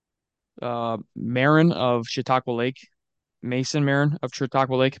Marin of Chautauqua Lake, Mason Marin of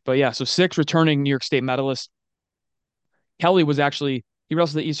Chautauqua Lake. But yeah, so six returning New York State medalists. Kelly was actually he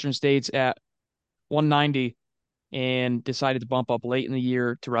wrestled the Eastern States at 190 and decided to bump up late in the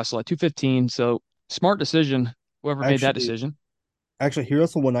year to wrestle at 215. So smart decision, whoever made that Actually, decision. actually, he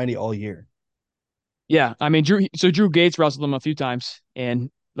wrestled 190 all year. Yeah, I mean Drew Gates wrestled him a few times, and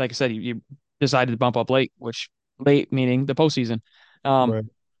like I said, he decided to bump up late, which late meaning the postseason. Um, Right.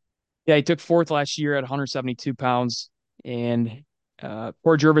 yeah, he took fourth last year at 172 pounds And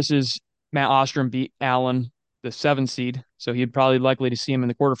Port Jervis's Matt Ostrom beat Allen, the 7 seed. So he'd probably likely to see him in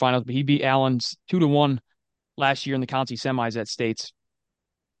the quarterfinals, but he beat Allen's 2-1 last year in the county semis at States.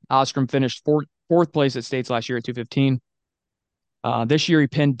 Ostrom finished fourth place at States last year at 215. This year he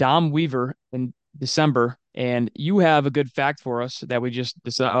pinned Dom Weaver in December. And you have a good fact for us that we just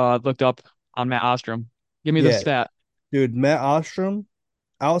looked up on Matt Ostrom. Give me the Yeah, stat. dude, Matt Ostrom,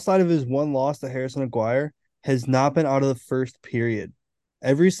 outside of his one loss to Harrison Aguirre, has not been out of the first period.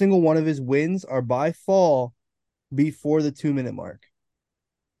 Every single one of his wins are by fall before the 2 minute mark.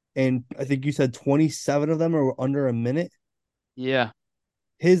 And I think you said 27 of them are under a minute. Yeah.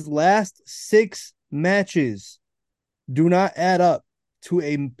 His last 6 matches do not add up to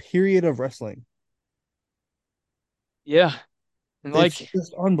a period of wrestling. Yeah. And It's like,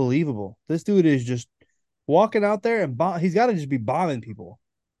 just unbelievable. This dude is just walking out there and he's got to just be bombing people.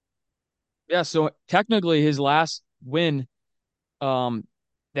 yeah, so technically his last win um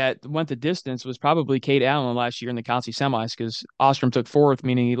that went the distance was probably Cade Allen last year in the Conci semis because Ostrom took fourth,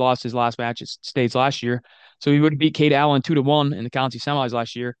 meaning he lost his last match at States last year. So he would have beat Cade Allen 2-1 in the Conci semis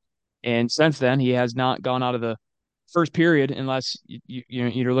last year. And since then, he has not gone out of the first period unless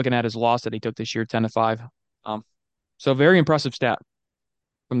you're looking at his loss that he took this year, 10-5. Um, so very impressive stat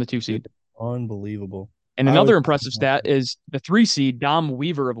from the 2 seed. Dude, unbelievable. And I was another impressive stat is the 3 seed, Dom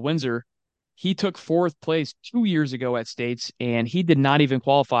Weaver of Windsor. He took fourth place 2 years ago at States, and he did not even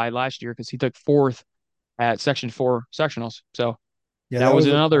qualify last year because he took fourth at Section 4 sectionals. So Yeah, that that was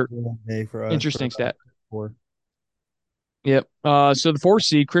was a another tough day for us for interesting stat. four. Yep. So the 4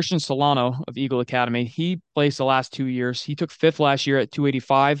 seed, Christian Solano of Eagle Academy, he placed the last 2 years. He took fifth last year at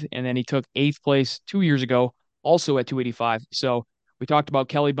 285, and then he took eighth place 2 years ago, also at 285. So we talked about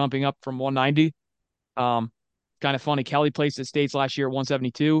Kelly bumping up from 190. Um, Kind of funny. Kelly placed at States last year at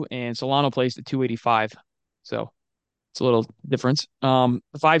 172, and Solano placed at 285. So it's a little difference. The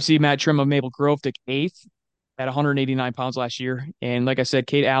 5 seed Matt Trim of Maple Grove took eighth at 189 pounds last year. And like I said,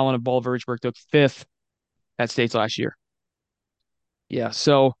 Kate Allen of Ball Vergeburg took fifth at States last year. Yeah.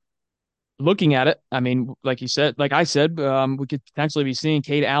 So looking at it, I mean, like you said, like I said, we could potentially be seeing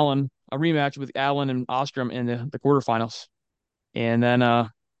Kate Allen, a rematch with Allen and Ostrom in the quarterfinals. And then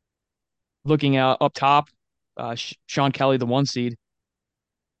looking out up top, Sean Kelly, the 1 seed,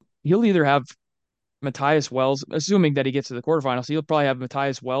 he'll either have Matthias Wells, assuming that he gets to the quarterfinals, he'll probably have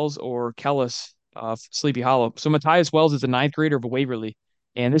Matthias Wells or Kellis Sleepy Hollow. So Matthias Wells is a ninth grader of Waverly.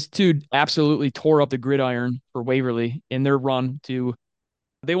 And this dude absolutely tore up the gridiron for Waverly in their run to,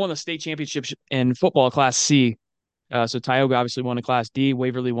 they won the state championship in football class C. So Tioga obviously won in class D,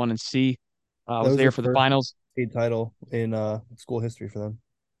 Waverly won in C. That Was was there the for the first finals. state title in school history for them,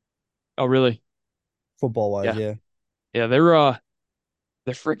 Oh, really? football wise. Yeah. Yeah, Yeah.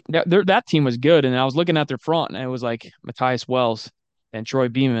 That team was good. And I was looking at their front and it was like Matthias Wells and Troy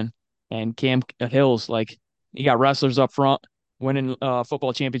Beeman and Cam Hills. Like you got wrestlers up front winning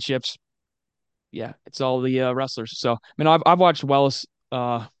football championships. Yeah, it's all the wrestlers. So I mean, I've watched Wells,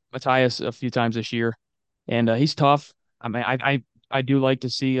 Matthias a few times this year, and he's tough. I mean, I do like to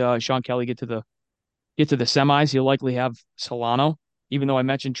see Sean Kelly get to the semis. He'll likely have Solano, even though I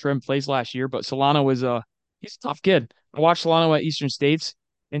mentioned Trim plays last year, but Solano is he's a tough kid. I watched Solano at Eastern States,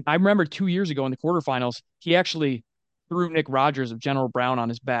 and I remember 2 years ago in the quarterfinals, he actually threw Nick Rogers of General Brown on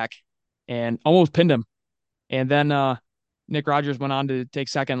his back and almost pinned him. And then Nick Rogers went on to take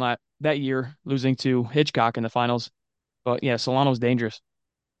second that year, losing to Hitchcock in the finals. But yeah, Solano's dangerous.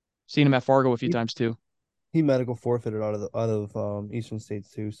 Seen him at Fargo a few he, times too. he medical forfeited out of Eastern States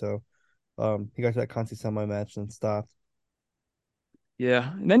too. So he got to that Conti semi match and stopped.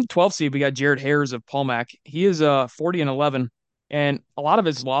 Yeah. And then 12 seed, we got Jared Harris of Palmac. He is 40-11. And a lot of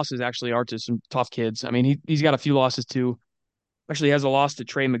his losses actually are to some tough kids. I mean, he's got a few losses to actually has a loss to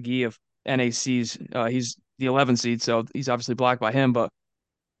Trey McGee of NAC's. He's the 11 seed, so he's obviously blocked by him, but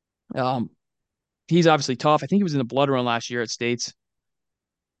um he's obviously tough. I think he was in the blood run last year at States.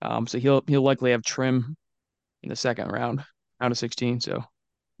 So he'll likely have Trim in the second round of 16. So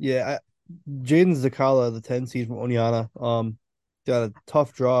Yeah, Jaden Zakala, the 10 seed from Oneonta, got a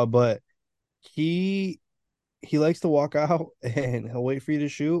tough draw, but he he likes to walk out and he'll wait for you to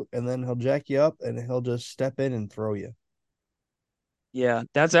shoot, and then he'll jack you up and he'll just step in and throw you. yeah,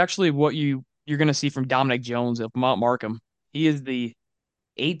 that's actually what you're gonna see from Dominic Jones of Mount Markham. He is the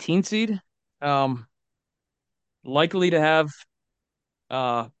 18th seed. Um, Likely to have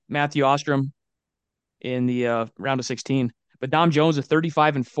Matthew Ostrom in the round of 16. But Dom Jones at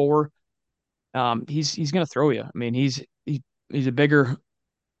 35-4. He's gonna throw you. I mean, he's a bigger,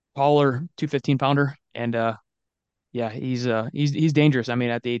 taller 215 pounder, and yeah, he's dangerous. I mean,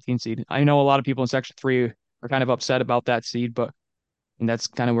 at the 18th seed, I know a lot of people in Section 3 are kind of upset about that seed, but and that's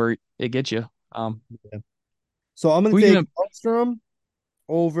kind of where it gets you. Yeah. So I'm going Who to you take gonna? Ostrom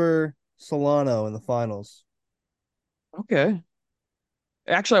over Solano in the finals. Okay,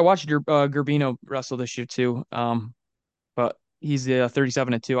 actually, I watched your Gerbino wrestle this year too. But he's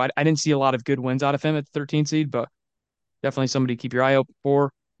 37-2. I didn't see a lot of good wins out of him at the 13 seed, but definitely somebody to keep your eye out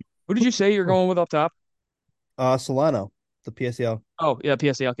for. Who did you say you're going with up top? Solano, the PSL. Oh yeah,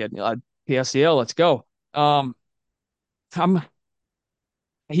 PSAL kid. PSAL, let's go. Um, I'm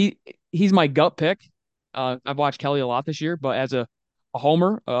he he's my gut pick. I've watched Kelly a lot this year, but as a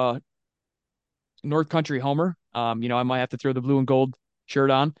homer, North Country homer, I might have to throw the blue and gold shirt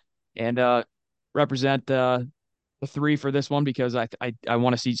on and represent the three for this one because I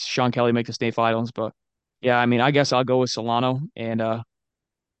want to see Sean Kelly make the state finals. But yeah, I mean, I guess I'll go with Solano and I'm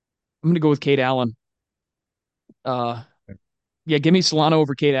gonna go with Kate Allen. Uh, yeah, give me Solano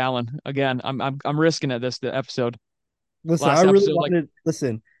over Kate Allen again. I'm risking it the episode. Listen, I Last really episode, like wanted.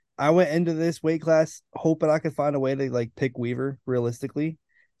 Listen, I went into this weight class hoping I could find a way to like pick Weaver realistically,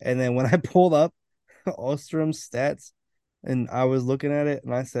 and then when I pulled up Ostrom's stats, and I was looking at it,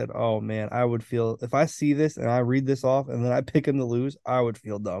 and I said, "Oh man, I would feel if I see this and I read this off, and then I pick him to lose, I would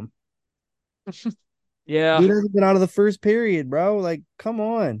feel dumb." yeah, Dude hasn't been out of the first period, bro. Like, come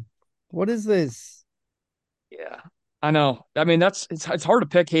on, what is this? yeah, I know. I mean, it's hard to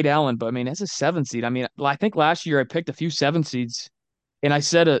pick Kate Allen, but I mean, as a seven seed, I mean, I think last year I picked a few seven seeds. And I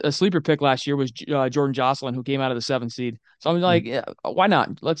said a sleeper pick last year was Jordan Jocelyn, who came out of the seventh seed. So I'm like, yeah, why not?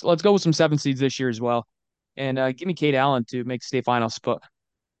 Let's go with some seven seeds this year as well, and give me Kate Allen to make the state finals. But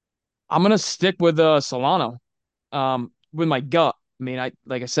I'm gonna stick with Solano, with my gut. I mean,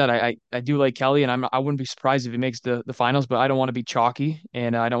 like I said, I do like Kelly, and I wouldn't be surprised if he makes the finals. But I don't want to be chalky,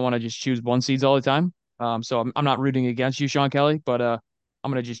 and I don't want to just choose one seeds all the time. So I'm not rooting against you, Sean Kelly, but I'm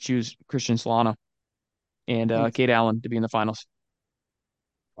gonna just choose Christian Solano and Kate Allen to be in the finals.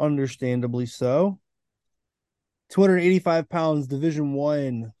 Understandably so. 285 pounds, Division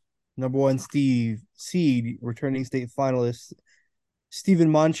One, number one Steve seed, returning state finalist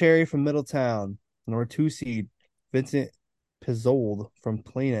Stephen Moncherry from Middletown. Number two seed, Vincent Pizzold from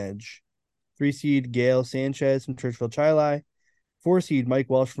Plain Edge. Three seed, Gail Sanchez from Churchville Chili. Four seed, Mike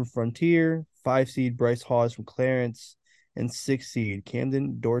Welsh from Frontier. Five seed, Bryce Hawes from Clarence. And six seed,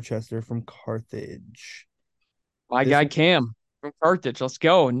 Camden Dorchester from Carthage. My This guy one, Cam from Carthage. Let's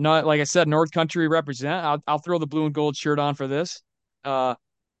go. Not like I said, North Country represent. I'll throw the blue and gold shirt on for this. Uh,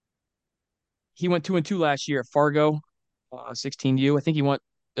 he went 2-2 last year at Fargo, 16U. I think he went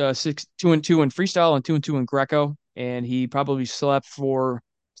 2-2 in freestyle and 2-2 in Greco, and he probably slept for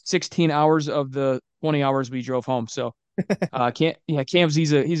 16 hours of the 20 hours we drove home. So can't yeah, Cam's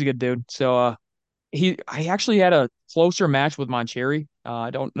he's a good dude. So I actually had a closer match with Moncherry. I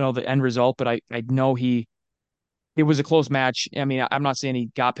don't know the end result, but I know it was a close match. I mean, I'm not saying he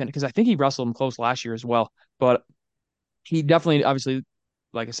got pinned because I think he wrestled him close last year as well, but he definitely, obviously,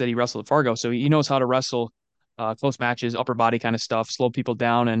 like I said, he wrestled at Fargo, so he knows how to wrestle close matches, upper body kind of stuff, slow people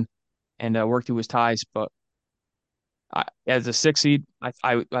down and work through his ties. But as a six seed,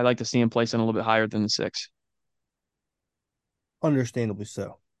 I like to see him placing a little bit higher than the six. understandably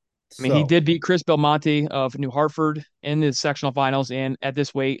so. I mean, he So, did beat Chris Belmonte of New Hartford in the sectional finals, and at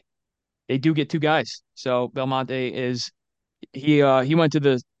this weight, they do get two guys. So Belmonte is he went to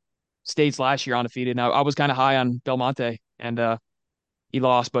the States last year undefeated. Now I was kind of high on Belmonte and he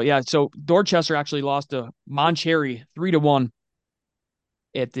lost, but yeah. So Dorchester actually lost to Moncherry 3-1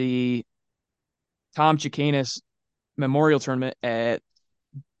 at the Tom Chicanis Memorial Tournament at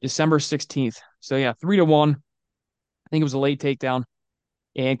December 16th. So yeah, 3-1. I think it was a late takedown.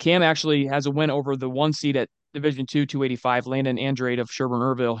 And Cam actually has a win over the one seed at Division Two, 285, Landon Andrade of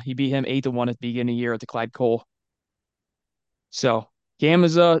Sherburne-Irville. He beat him 8-1 at the beginning of the year at the Clyde Cole. So Cam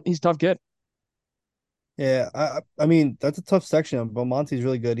is he's a tough kid. yeah, I mean that's a tough section, but Monty's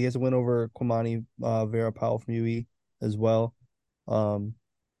really good. He has a win over Kwamani Vera Powell from UE as well. Um,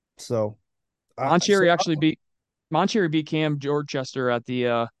 so I so Moncherry actually beat Moncherry beat Cam Dorchester at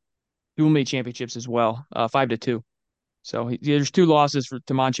the dual meet championships as well, 5-2. So there's two losses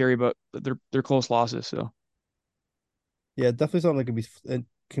to Moncherry, but they're close losses. So yeah, definitely something that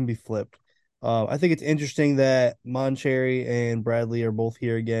can be flipped. I think it's interesting that Moncherry and Bradley are both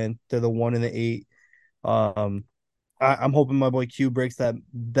here again. They're the 1 and the 8. Um, I'm hoping my boy Q breaks that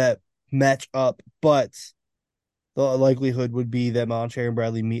match up, but the likelihood would be that Moncherry and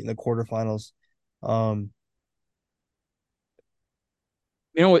Bradley meet in the quarterfinals. Um,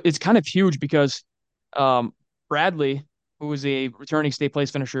 it's kind of huge because um, Bradley, who was a returning state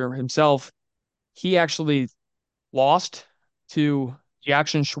place finisher himself, he actually lost to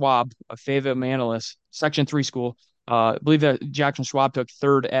Jackson Schwab, a Fayetteville analyst, Section 3 school. I believe that Jackson Schwab took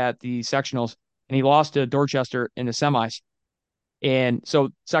third at the sectionals, and he lost to Dorchester in the semis. And so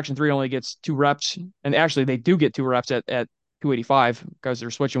Section 3 only gets 2 reps. And actually, they do get 2 reps at 285 because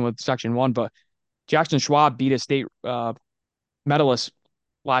they're switching with Section 1. But Jackson Schwab beat a state medalist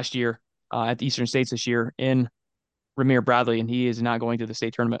last year at the Eastern States this year in Ramir Bradley, and he is not going to the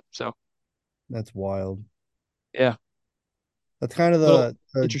state tournament. So, That's wild. yeah, That's kind of a little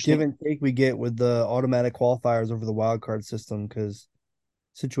the give interesting. and take we get with the automatic qualifiers over the wild card system because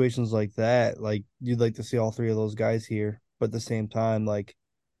situations like that, like you'd like to see all three of those guys here, but at the same time, like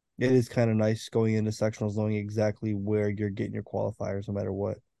it is kind of nice going into sectionals knowing exactly where you're getting your qualifiers no matter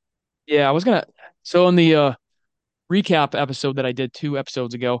what. Yeah, I was gonna. So in the recap episode that I did 2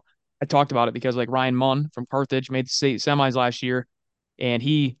 episodes ago, I talked about it because like Ryan Munn from Carthage made the state semis last year, and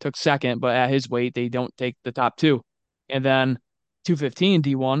he took second, but at his weight they don't take the top two. And then 215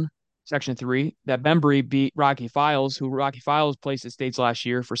 D1 Section 3 that Bembry beat Rocky Files, who Rocky Files placed at states last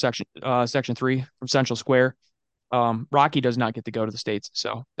year for Section 3 from Central Square. Rocky does not get to go to the states.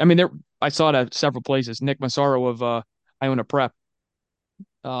 So I mean, there I saw it at several places. Nick Massaro of Iona Prep,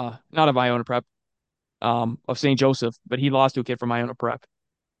 not of Iona Prep, of St. Joseph, but he lost to a kid from Iona Prep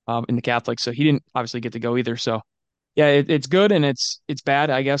in the Catholic, so he didn't obviously get to go either. So yeah, it's good and it's bad.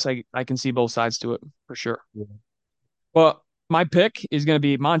 I guess I can see both sides to it for sure. Yeah. But my pick is going to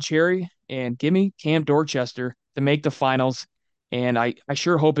be Moncherry and give me Cam Dorchester to make the finals, and I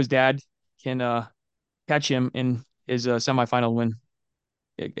sure hope his dad can catch him in his semifinal win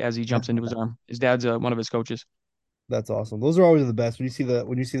as he jumps into his arm. His dad's one of his coaches. That's awesome. Those are always the best. When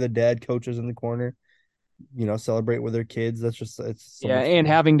you see the dad coaches in the corner, celebrate with their kids. That's just it's so Yeah, much and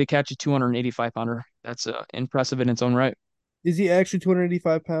fun. having to catch a 285 pounder, that's impressive in its own right. Is he actually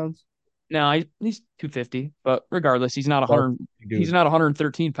 285 pounds? No, he's 250, but regardless, That's he's dude. not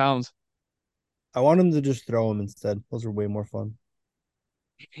 113 pounds. I want him to just throw him instead. Those are way more fun.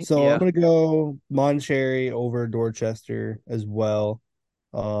 So I'm Yeah, gonna go Moncherry over Dorchester as well.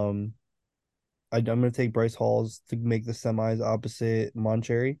 Um, I'm gonna take Bryce Halls to make the semis opposite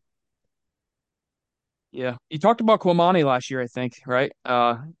Moncherry. yeah. You talked about Kwamani last year, I think, right?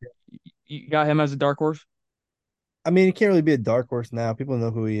 You got him as a dark horse. I mean, he can't really be a dark horse now. People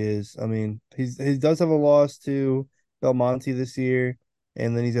know who he is. I mean, he does have a loss to Belmonte this year,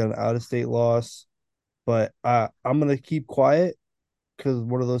 and then he's got an out of state loss. But I'm gonna keep quiet because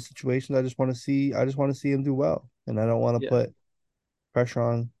one of those situations I just want to see him do well, and I don't want to Yeah, put pressure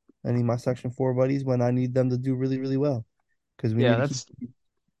on any of my Section 4 buddies when I need them to do really really well because yeah.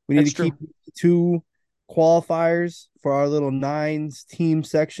 we need to That's true. keep 2 qualifiers for our little nines team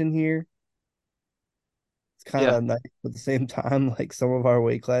section here. It's kind Yeah, of nice, but at the same time, like some of our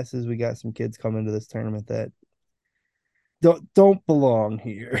weight classes, we got some kids coming to this tournament that don't belong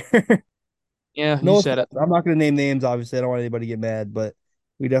here. yeah. You No said offense. it. I'm not going to name names. Obviously, I don't want anybody to get mad, but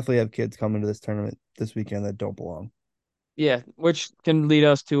we definitely have kids coming to this tournament this weekend that don't belong. Yeah, which can lead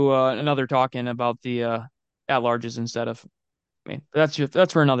us to another talking about the at larges instead of. I mean, that's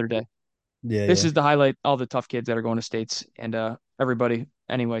for another day. Yeah, This yeah. is to highlight all the tough kids that are going to states and everybody,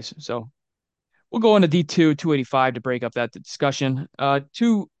 anyways. So we'll go into D2 285 to break up that discussion.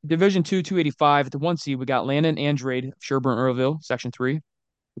 Two Division 2 285 at the 1 seed we got Landon Andrade of Sherburne Earlville, Section 3.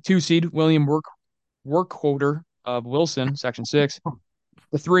 The 2 seed William Workholder of Wilson, Section 6.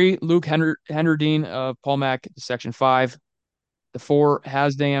 The 3 Luke Henderdine of Palmac, Section 5. The 4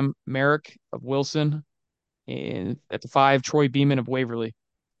 Hasdam Merrick of Wilson, and at the 5 Troy Beeman of Waverly.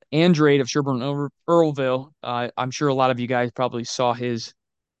 Andrade of Sherburne Earlville. I'm sure a lot of you guys probably saw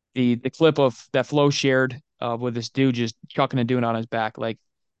the clip of that Flo shared with this dude just chucking a dude on his back. Like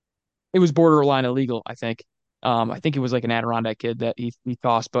it was borderline illegal, I think. I think it was like an Adirondack kid that he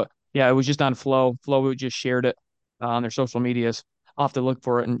tossed, but yeah, it was just on Flo. Flo just shared it on their social medias. I'll have to look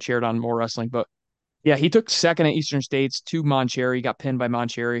for it and share it on More Wrestling. But yeah, he took second at Eastern States to Moncherry, got pinned by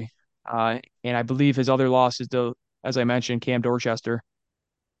Moncherry. And I believe his other loss is to, as I mentioned, Cam Dorchester.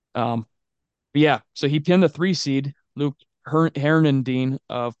 Um, but yeah, so he pinned the 3 seed, Luke Hernandine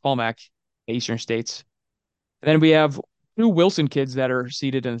of Palmac, Eastern States. And then we have 2 Wilson kids that are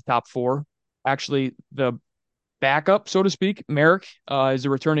seated in the top 4. Actually, the backup, so to speak, Merrick, is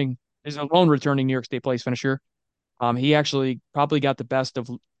a lone returning New York State place finisher. He actually probably got the best of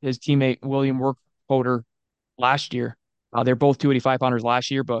his teammate William Workholder last year. They're both 285 pounders last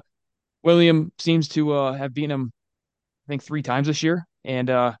year, but William seems to have beaten him, I think, 3 times this year.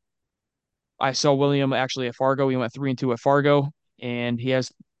 And I saw William actually at Fargo. He went 3-2 at Fargo, and he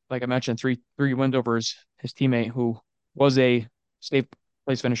has, like I mentioned, three wins over his teammate who was a state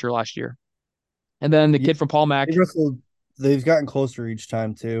place finisher last year. And then the Yeah, kid from Paul they Mac, wrestled. They've gotten closer each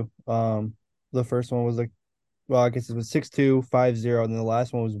time too. The first one was like, well, I guess it was 6-2, 5-0, and then the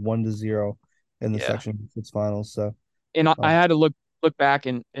last one was 1-0 in the Yeah. section six finals. So, And I um, had to look back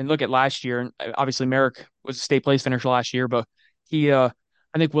and look at last year. And obviously Merrick was a state place finisher last year, but he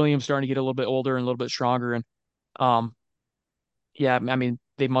I think William's starting to get a little bit older and a little bit stronger. And um yeah, I mean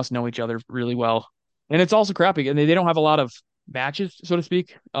they must know each other really well. And it's also crappy. And they don't have a lot of matches, so to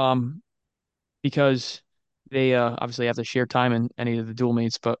speak, because they obviously have to share time in any of the dual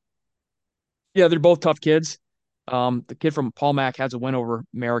meets. But yeah, they're both tough kids. The kid from Paul Mac has a win over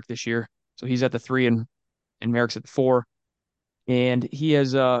Merrick this year. So he's at the three and Merrick's at the four. And he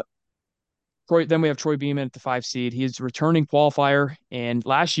has Troy, then we have Troy Beeman at the five seed. He's a returning qualifier, and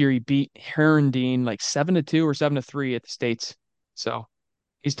last year he beat Herondine like 7-2 or 7-3 at the states. So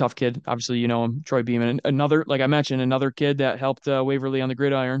he's a tough kid. Obviously, you know him, Troy Beeman. Another, like I mentioned, another kid that helped Waverly on the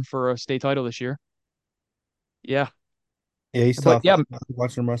gridiron for a state title this year. Yeah, yeah, he's but tough. yeah,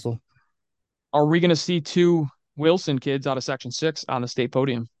 Watching him wrestle. are we going to see two Wilson kids out of Section 6 on the state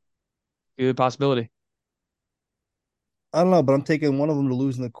podium? Good possibility. I don't know, but I'm taking one of them to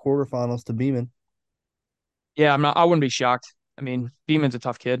lose in the quarterfinals to Beeman. Yeah, I'm not. I wouldn't be shocked. I mean, Beeman's a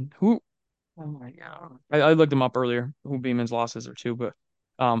tough kid. Who? Oh my God, I looked him up earlier. Who Beeman's losses are to, but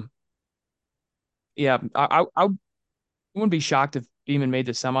um, yeah, I wouldn't be shocked if Beeman made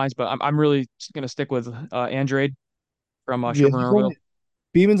the semis, but I'm really going to stick with Andrade from Yeah, Sherburne he's Orville. only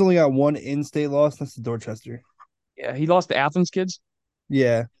Beeman's only got one in-state loss. That's the Dorchester. Yeah, he lost to Athens kids.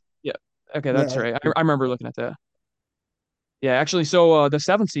 Yeah. Yeah, okay, that's No, right. I remember looking at that. Yeah, actually, so the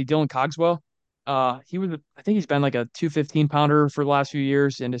seventh seed Dylan Cogswell, he was I think he's been like a 215 pounder for the last few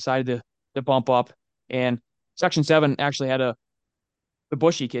years and decided to bump up. And Section 7 actually had the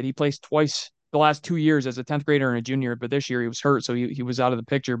Bushy kid. He placed twice the last 2 years as a 10th grader and a junior, but this year he was hurt, so he was out of the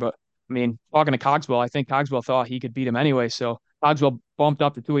picture. But I mean, talking to Cogswell, I think Cogswell thought he could beat him anyway. So Cogswell bumped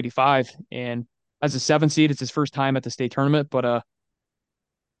up to 285, and as a seven seed, it's his first time at the state tournament. But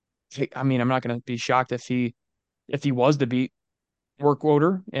I mean, I'm not going to be shocked if he was to beat work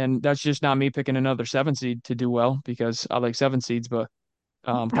order, and that's just not me picking another seven seed to do well because I like seven seeds. But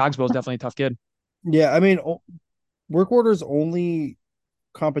Cogswell's definitely a tough kid. yeah, I mean, work order's only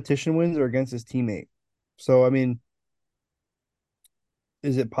competition wins are against his teammate. So, I mean,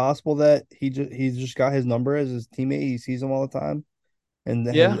 is it possible that he's just got his number as his teammate? He sees him all the time and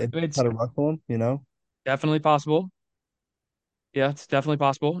has Yeah, and it's how to wrestle him, you know? definitely possible. Yeah, it's definitely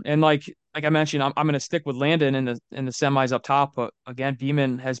possible. And like I mentioned, I'm going to stick with Landon in the semis up top. But again,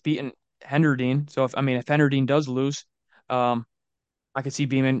 Beeman has beaten Henderdine. So if Henderdine does lose, um, I could see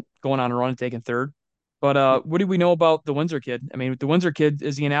Beeman going on a run and taking third. But what do we know about the Windsor kid? I mean, the Windsor kid,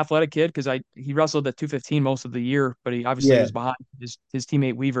 is he an athletic kid? Because he wrestled at 215 most of the year, but he obviously Yeah. was behind his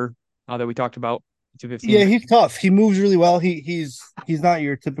teammate Weaver that we talked about 215. Yeah, he's tough. He moves really well. He's not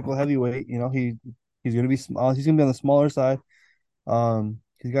your typical heavyweight, you know. He's gonna be small. He's gonna be on the smaller side.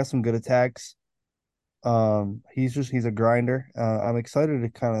 He's got some good attacks. He's a grinder. I'm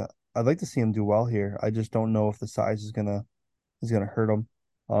excited to I'd like to see him do well here. I just don't know if the size is gonna hurt him.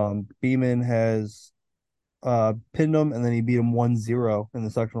 Beeman has pinned him and then he beat him 1-0 in the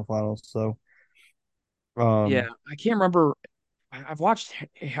sectional finals. So Yeah, um I can't remember. I've watched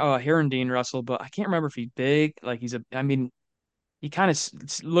Herondine wrestle, but I can't remember if he's big. Like I mean, he kind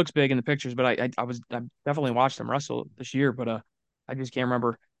of looks big in the pictures, but I definitely watched him wrestle this year, but I just can't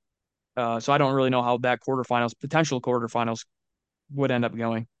remember. So I don't really know how that potential quarterfinals would end up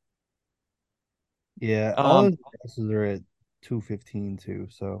going. yeah, all Um, his classes are at 215 too,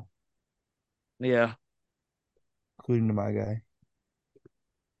 so yeah, including to my guy.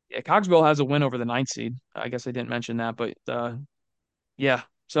 yeah. Cogswell has a win over the ninth seed. I guess I didn't mention that, but yeah.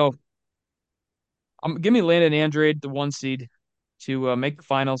 So give me Landon Andrade, the one seed, to make the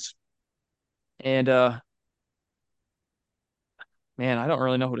finals, and man, I don't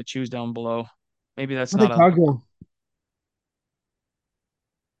really know who to choose down below. Maybe that's I not think a Chicago.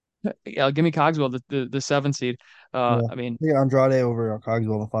 yeah. Give me Cogswell, the seven seed. Yeah. I mean, Yeah, Andrade over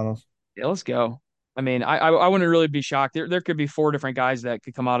Cogswell in the finals. yeah, let's go. I mean, I wouldn't really be shocked. There could be four different guys that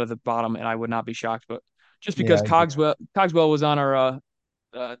could come out of the bottom, and I would not be shocked. But just Yeah, because I agree. Cogswell was on our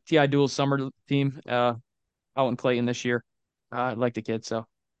TI Dual summer team out in Clayton this year, I like the kid. So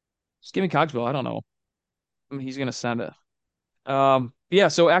just give me Cogswell. I don't know. I mean, he's gonna send it. Yeah.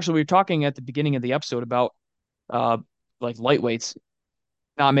 So actually, we were talking at the beginning of the episode about uh like lightweights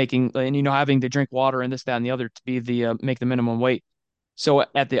not making and having to drink water and this that and the other to be the make the minimum weight. So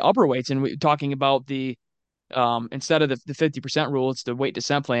at the upper weights, and we talking about the instead of the 50% rule, it's the weight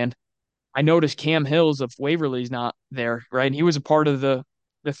descent plan. I noticed Cam Hills of Waverly's not there, right? And he was a part of the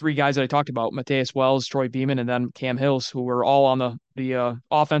the three guys that I talked about, Mateus Wells, Troy Beeman, and then Cam Hills, who were all on the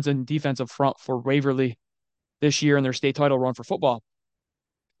offense and defensive front for Waverly this year in their state title run for football.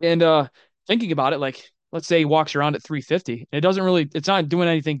 And thinking about it, like let's say he walks around at 350, it doesn't really, it's not doing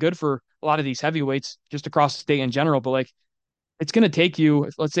anything good for a lot of these heavyweights just across the state in general. But like it's going to take you,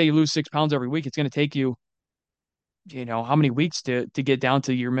 let's say you lose 6 pounds every week, it's going to take you, how many weeks to get down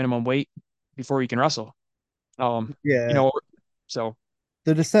to your minimum weight before you can wrestle. You Yeah, know, so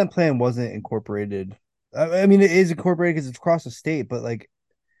the descent plan wasn't incorporated. I mean, it is incorporated because it's across the state, but like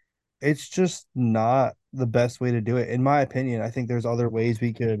it's just not the best way to do it, in my opinion. I think there's other ways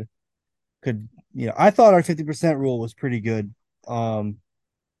we could I thought our 50% rule was pretty good.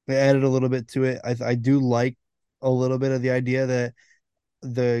 They added a little bit to it. I do like a little bit of the idea that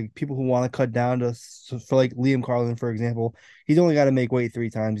the people who want to cut down to, so for like Liam Carlin, for example, he's only got to make weight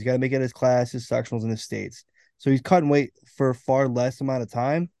 3 times. He's got to make it his class, his sectionals, and his states. So he's cutting weight for far less amount of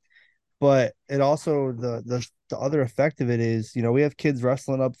time. But it also the other effect of it is, we have kids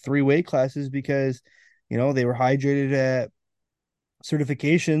wrestling up 3 weight classes because, they were hydrated at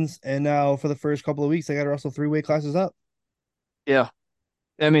certifications, and now for the first couple of weeks they got to wrestle 3 weight classes up. yeah.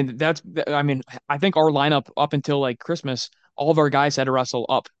 I mean, I mean, I think our lineup up until like Christmas, all of our guys had to wrestle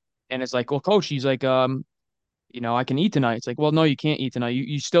up. And it's like, well, coach, he's like, I can eat tonight. It's like, well, no, you can't eat tonight.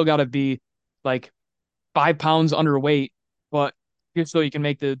 You still got to be like 5 pounds underweight, but just so you can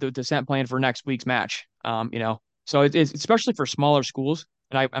make the descent plan for next week's match. So it's especially for smaller schools.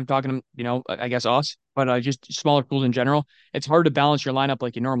 And I'm talking, I guess us, but just smaller schools in general. It's hard to balance your lineup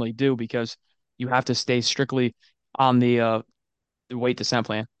like you normally do because you have to stay strictly on the weight descent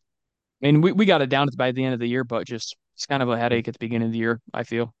plan. I mean, we got it down by the end of the year, but just it's kind of a headache at the beginning of the year, I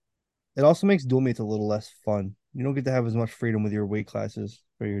feel. It also makes dual meets a little less fun. You don't get to have as much freedom with your weight classes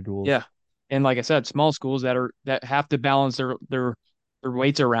for your duels. Yeah. And like I said, small schools that have to balance their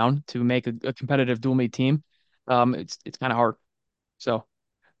weights around to make a competitive dual meet team. It's kind of hard. So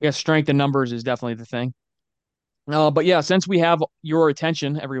I guess strength in numbers is definitely the thing. But yeah, since we have your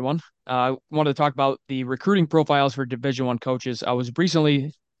attention, everyone, I wanted to talk about the recruiting profiles for Division One coaches. I was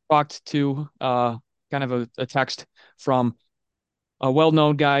recently talked to kind of a text from a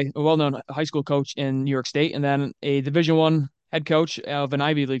well-known guy, a well-known high school coach in New York State, and then a Division One head coach of an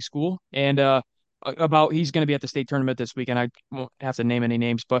Ivy League school, and about he's going to be at the state tournament this weekend. I won't have to name any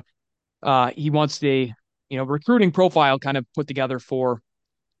names, but he wants the recruiting profile kind of put together for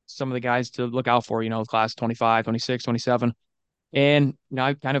some of the guys to look out for. Class 25, 26, 27, and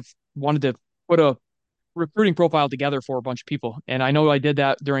I kind of wanted to put a recruiting profile together for a bunch of people. And I know I did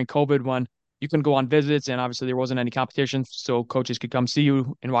that during COVID when you couldn't go on visits and obviously there wasn't any competition, so coaches could come see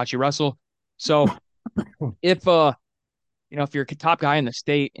you and watch you wrestle. So if if you're a top guy in the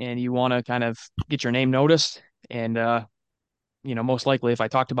state and you want to kind of get your name noticed and most likely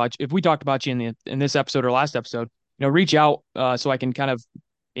if we talked about you in this episode or last episode, reach out so I can kind of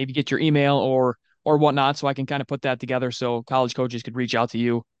maybe get your email or whatnot so I can kind of put that together so college coaches could reach out to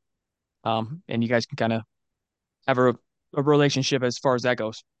you and you guys can kind of have a relationship as far as that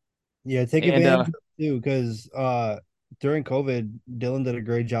goes. Yeah, take And advantage of it too, because during COVID, Dylan did a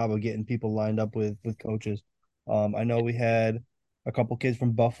great job of getting people lined up with coaches. I know we had a couple kids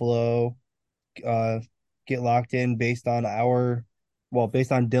from Buffalo uh get locked in based on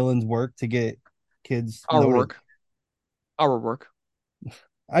Dylan's work to get kids our noted. work, our work.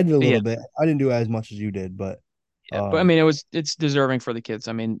 I did a But yeah, little bit. I didn't do as much as you did, but yeah. But I um mean, it's deserving for the kids.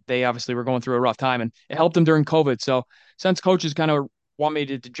 I mean, they obviously were going through a rough time, and it helped them during COVID. So since coaches kind of want me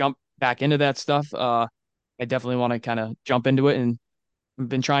to jump back into that stuff, I definitely want to kind of jump into it. And I've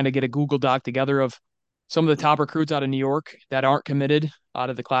been trying to get a Google Doc together of some of the top recruits out of New York that aren't committed out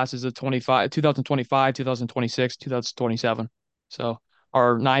of the classes of 2025, 2026, 2027. So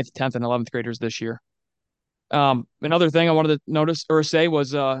our ninth, 10th, and 11th graders this year. Another thing I wanted to notice or say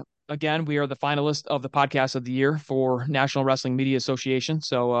was, again, we are the finalists of the podcast of the year for National Wrestling Media Association.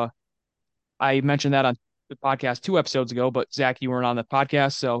 So I mentioned that on the podcast 2 episodes ago, but Zakk, you weren't on the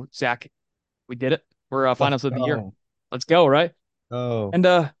podcast. So Zakk, we did it. We're let's finalists of the year. go. Let's go, right? Oh, And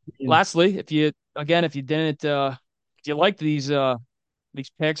and lastly, if you didn't if you like these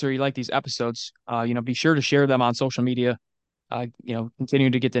picks or you like these episodes, be sure to share them on social media. Continue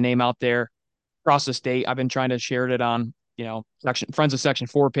to get the name out there across the state. I've been trying to share it on, section Friends of Section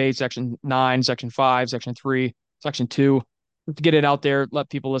 4 page, Section 9, Section 5, Section 3, Section 2, to get it out there, let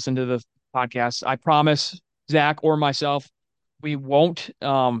people listen to the podcast. I promise Zakk or myself, we won't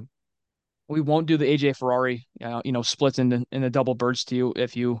we won't do the AJ Ferrari, splits in the double birds to you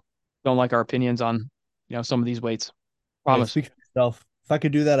if you don't like our opinions on, some of these weights. yeah, Promise. speak for yourself. If I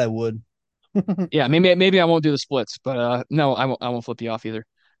could do that, I would. Yeah, maybe I won't do the splits, but no, I won't flip you off either.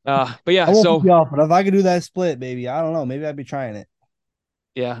 But I yeah, won't put so you off, but if I could do that split, baby, I don't know. Maybe I'd be trying it.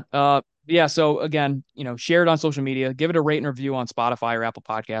 yeah, yeah. So again, share it on social media, give it a rate and review on Spotify or Apple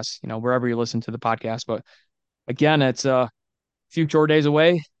Podcasts, wherever you listen to the podcast. But again, it's a few short days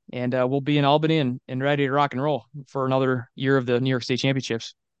away, and we'll be in Albany and ready to rock and roll for another year of the New York State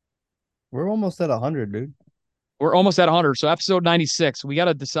Championships. We're almost at 100, dude. We're almost at 100. So episode 96, we got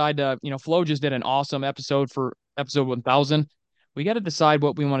to decide, Flo just did an awesome episode for episode 1000. We got to decide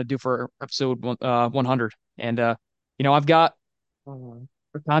what we want to do for episode 100. And, I've got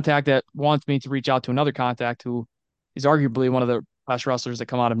a contact that wants me to reach out to another contact who is arguably one of the best wrestlers that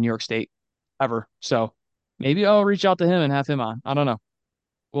come out of New York State ever. So maybe I'll reach out to him and have him on. I don't know.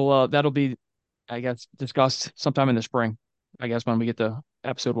 Well, that'll be, I guess, discussed sometime in the spring, I guess, when we get to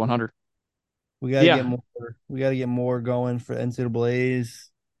episode 100. We gotta get Yeah. more. We gotta get more going for NCAA's.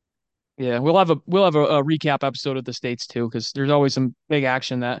 Yeah, we'll have a recap episode of the states too, because there's always some big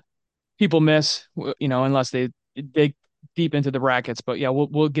action that people miss, unless they dig deep into the brackets. But yeah,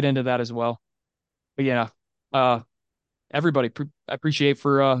 we'll get into that as well. But yeah, uh, everybody, I appreciate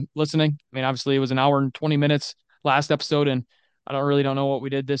for listening. I mean, obviously it was an hour and 20 minutes last episode, and I don't know what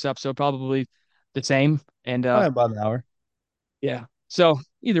we did this episode. Probably the same. And Probably about an hour. yeah, so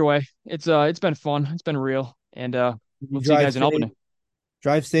either way, it's been fun. It's been real, and You we'll see you drive guys in safe. Albany.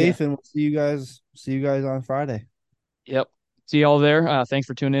 Drive Yeah. safe, and we'll see you guys. See you guys on Friday. Yep. See y'all there. Thanks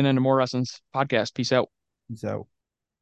for tuning in to More Wrestling's podcast. Peace out. Peace out.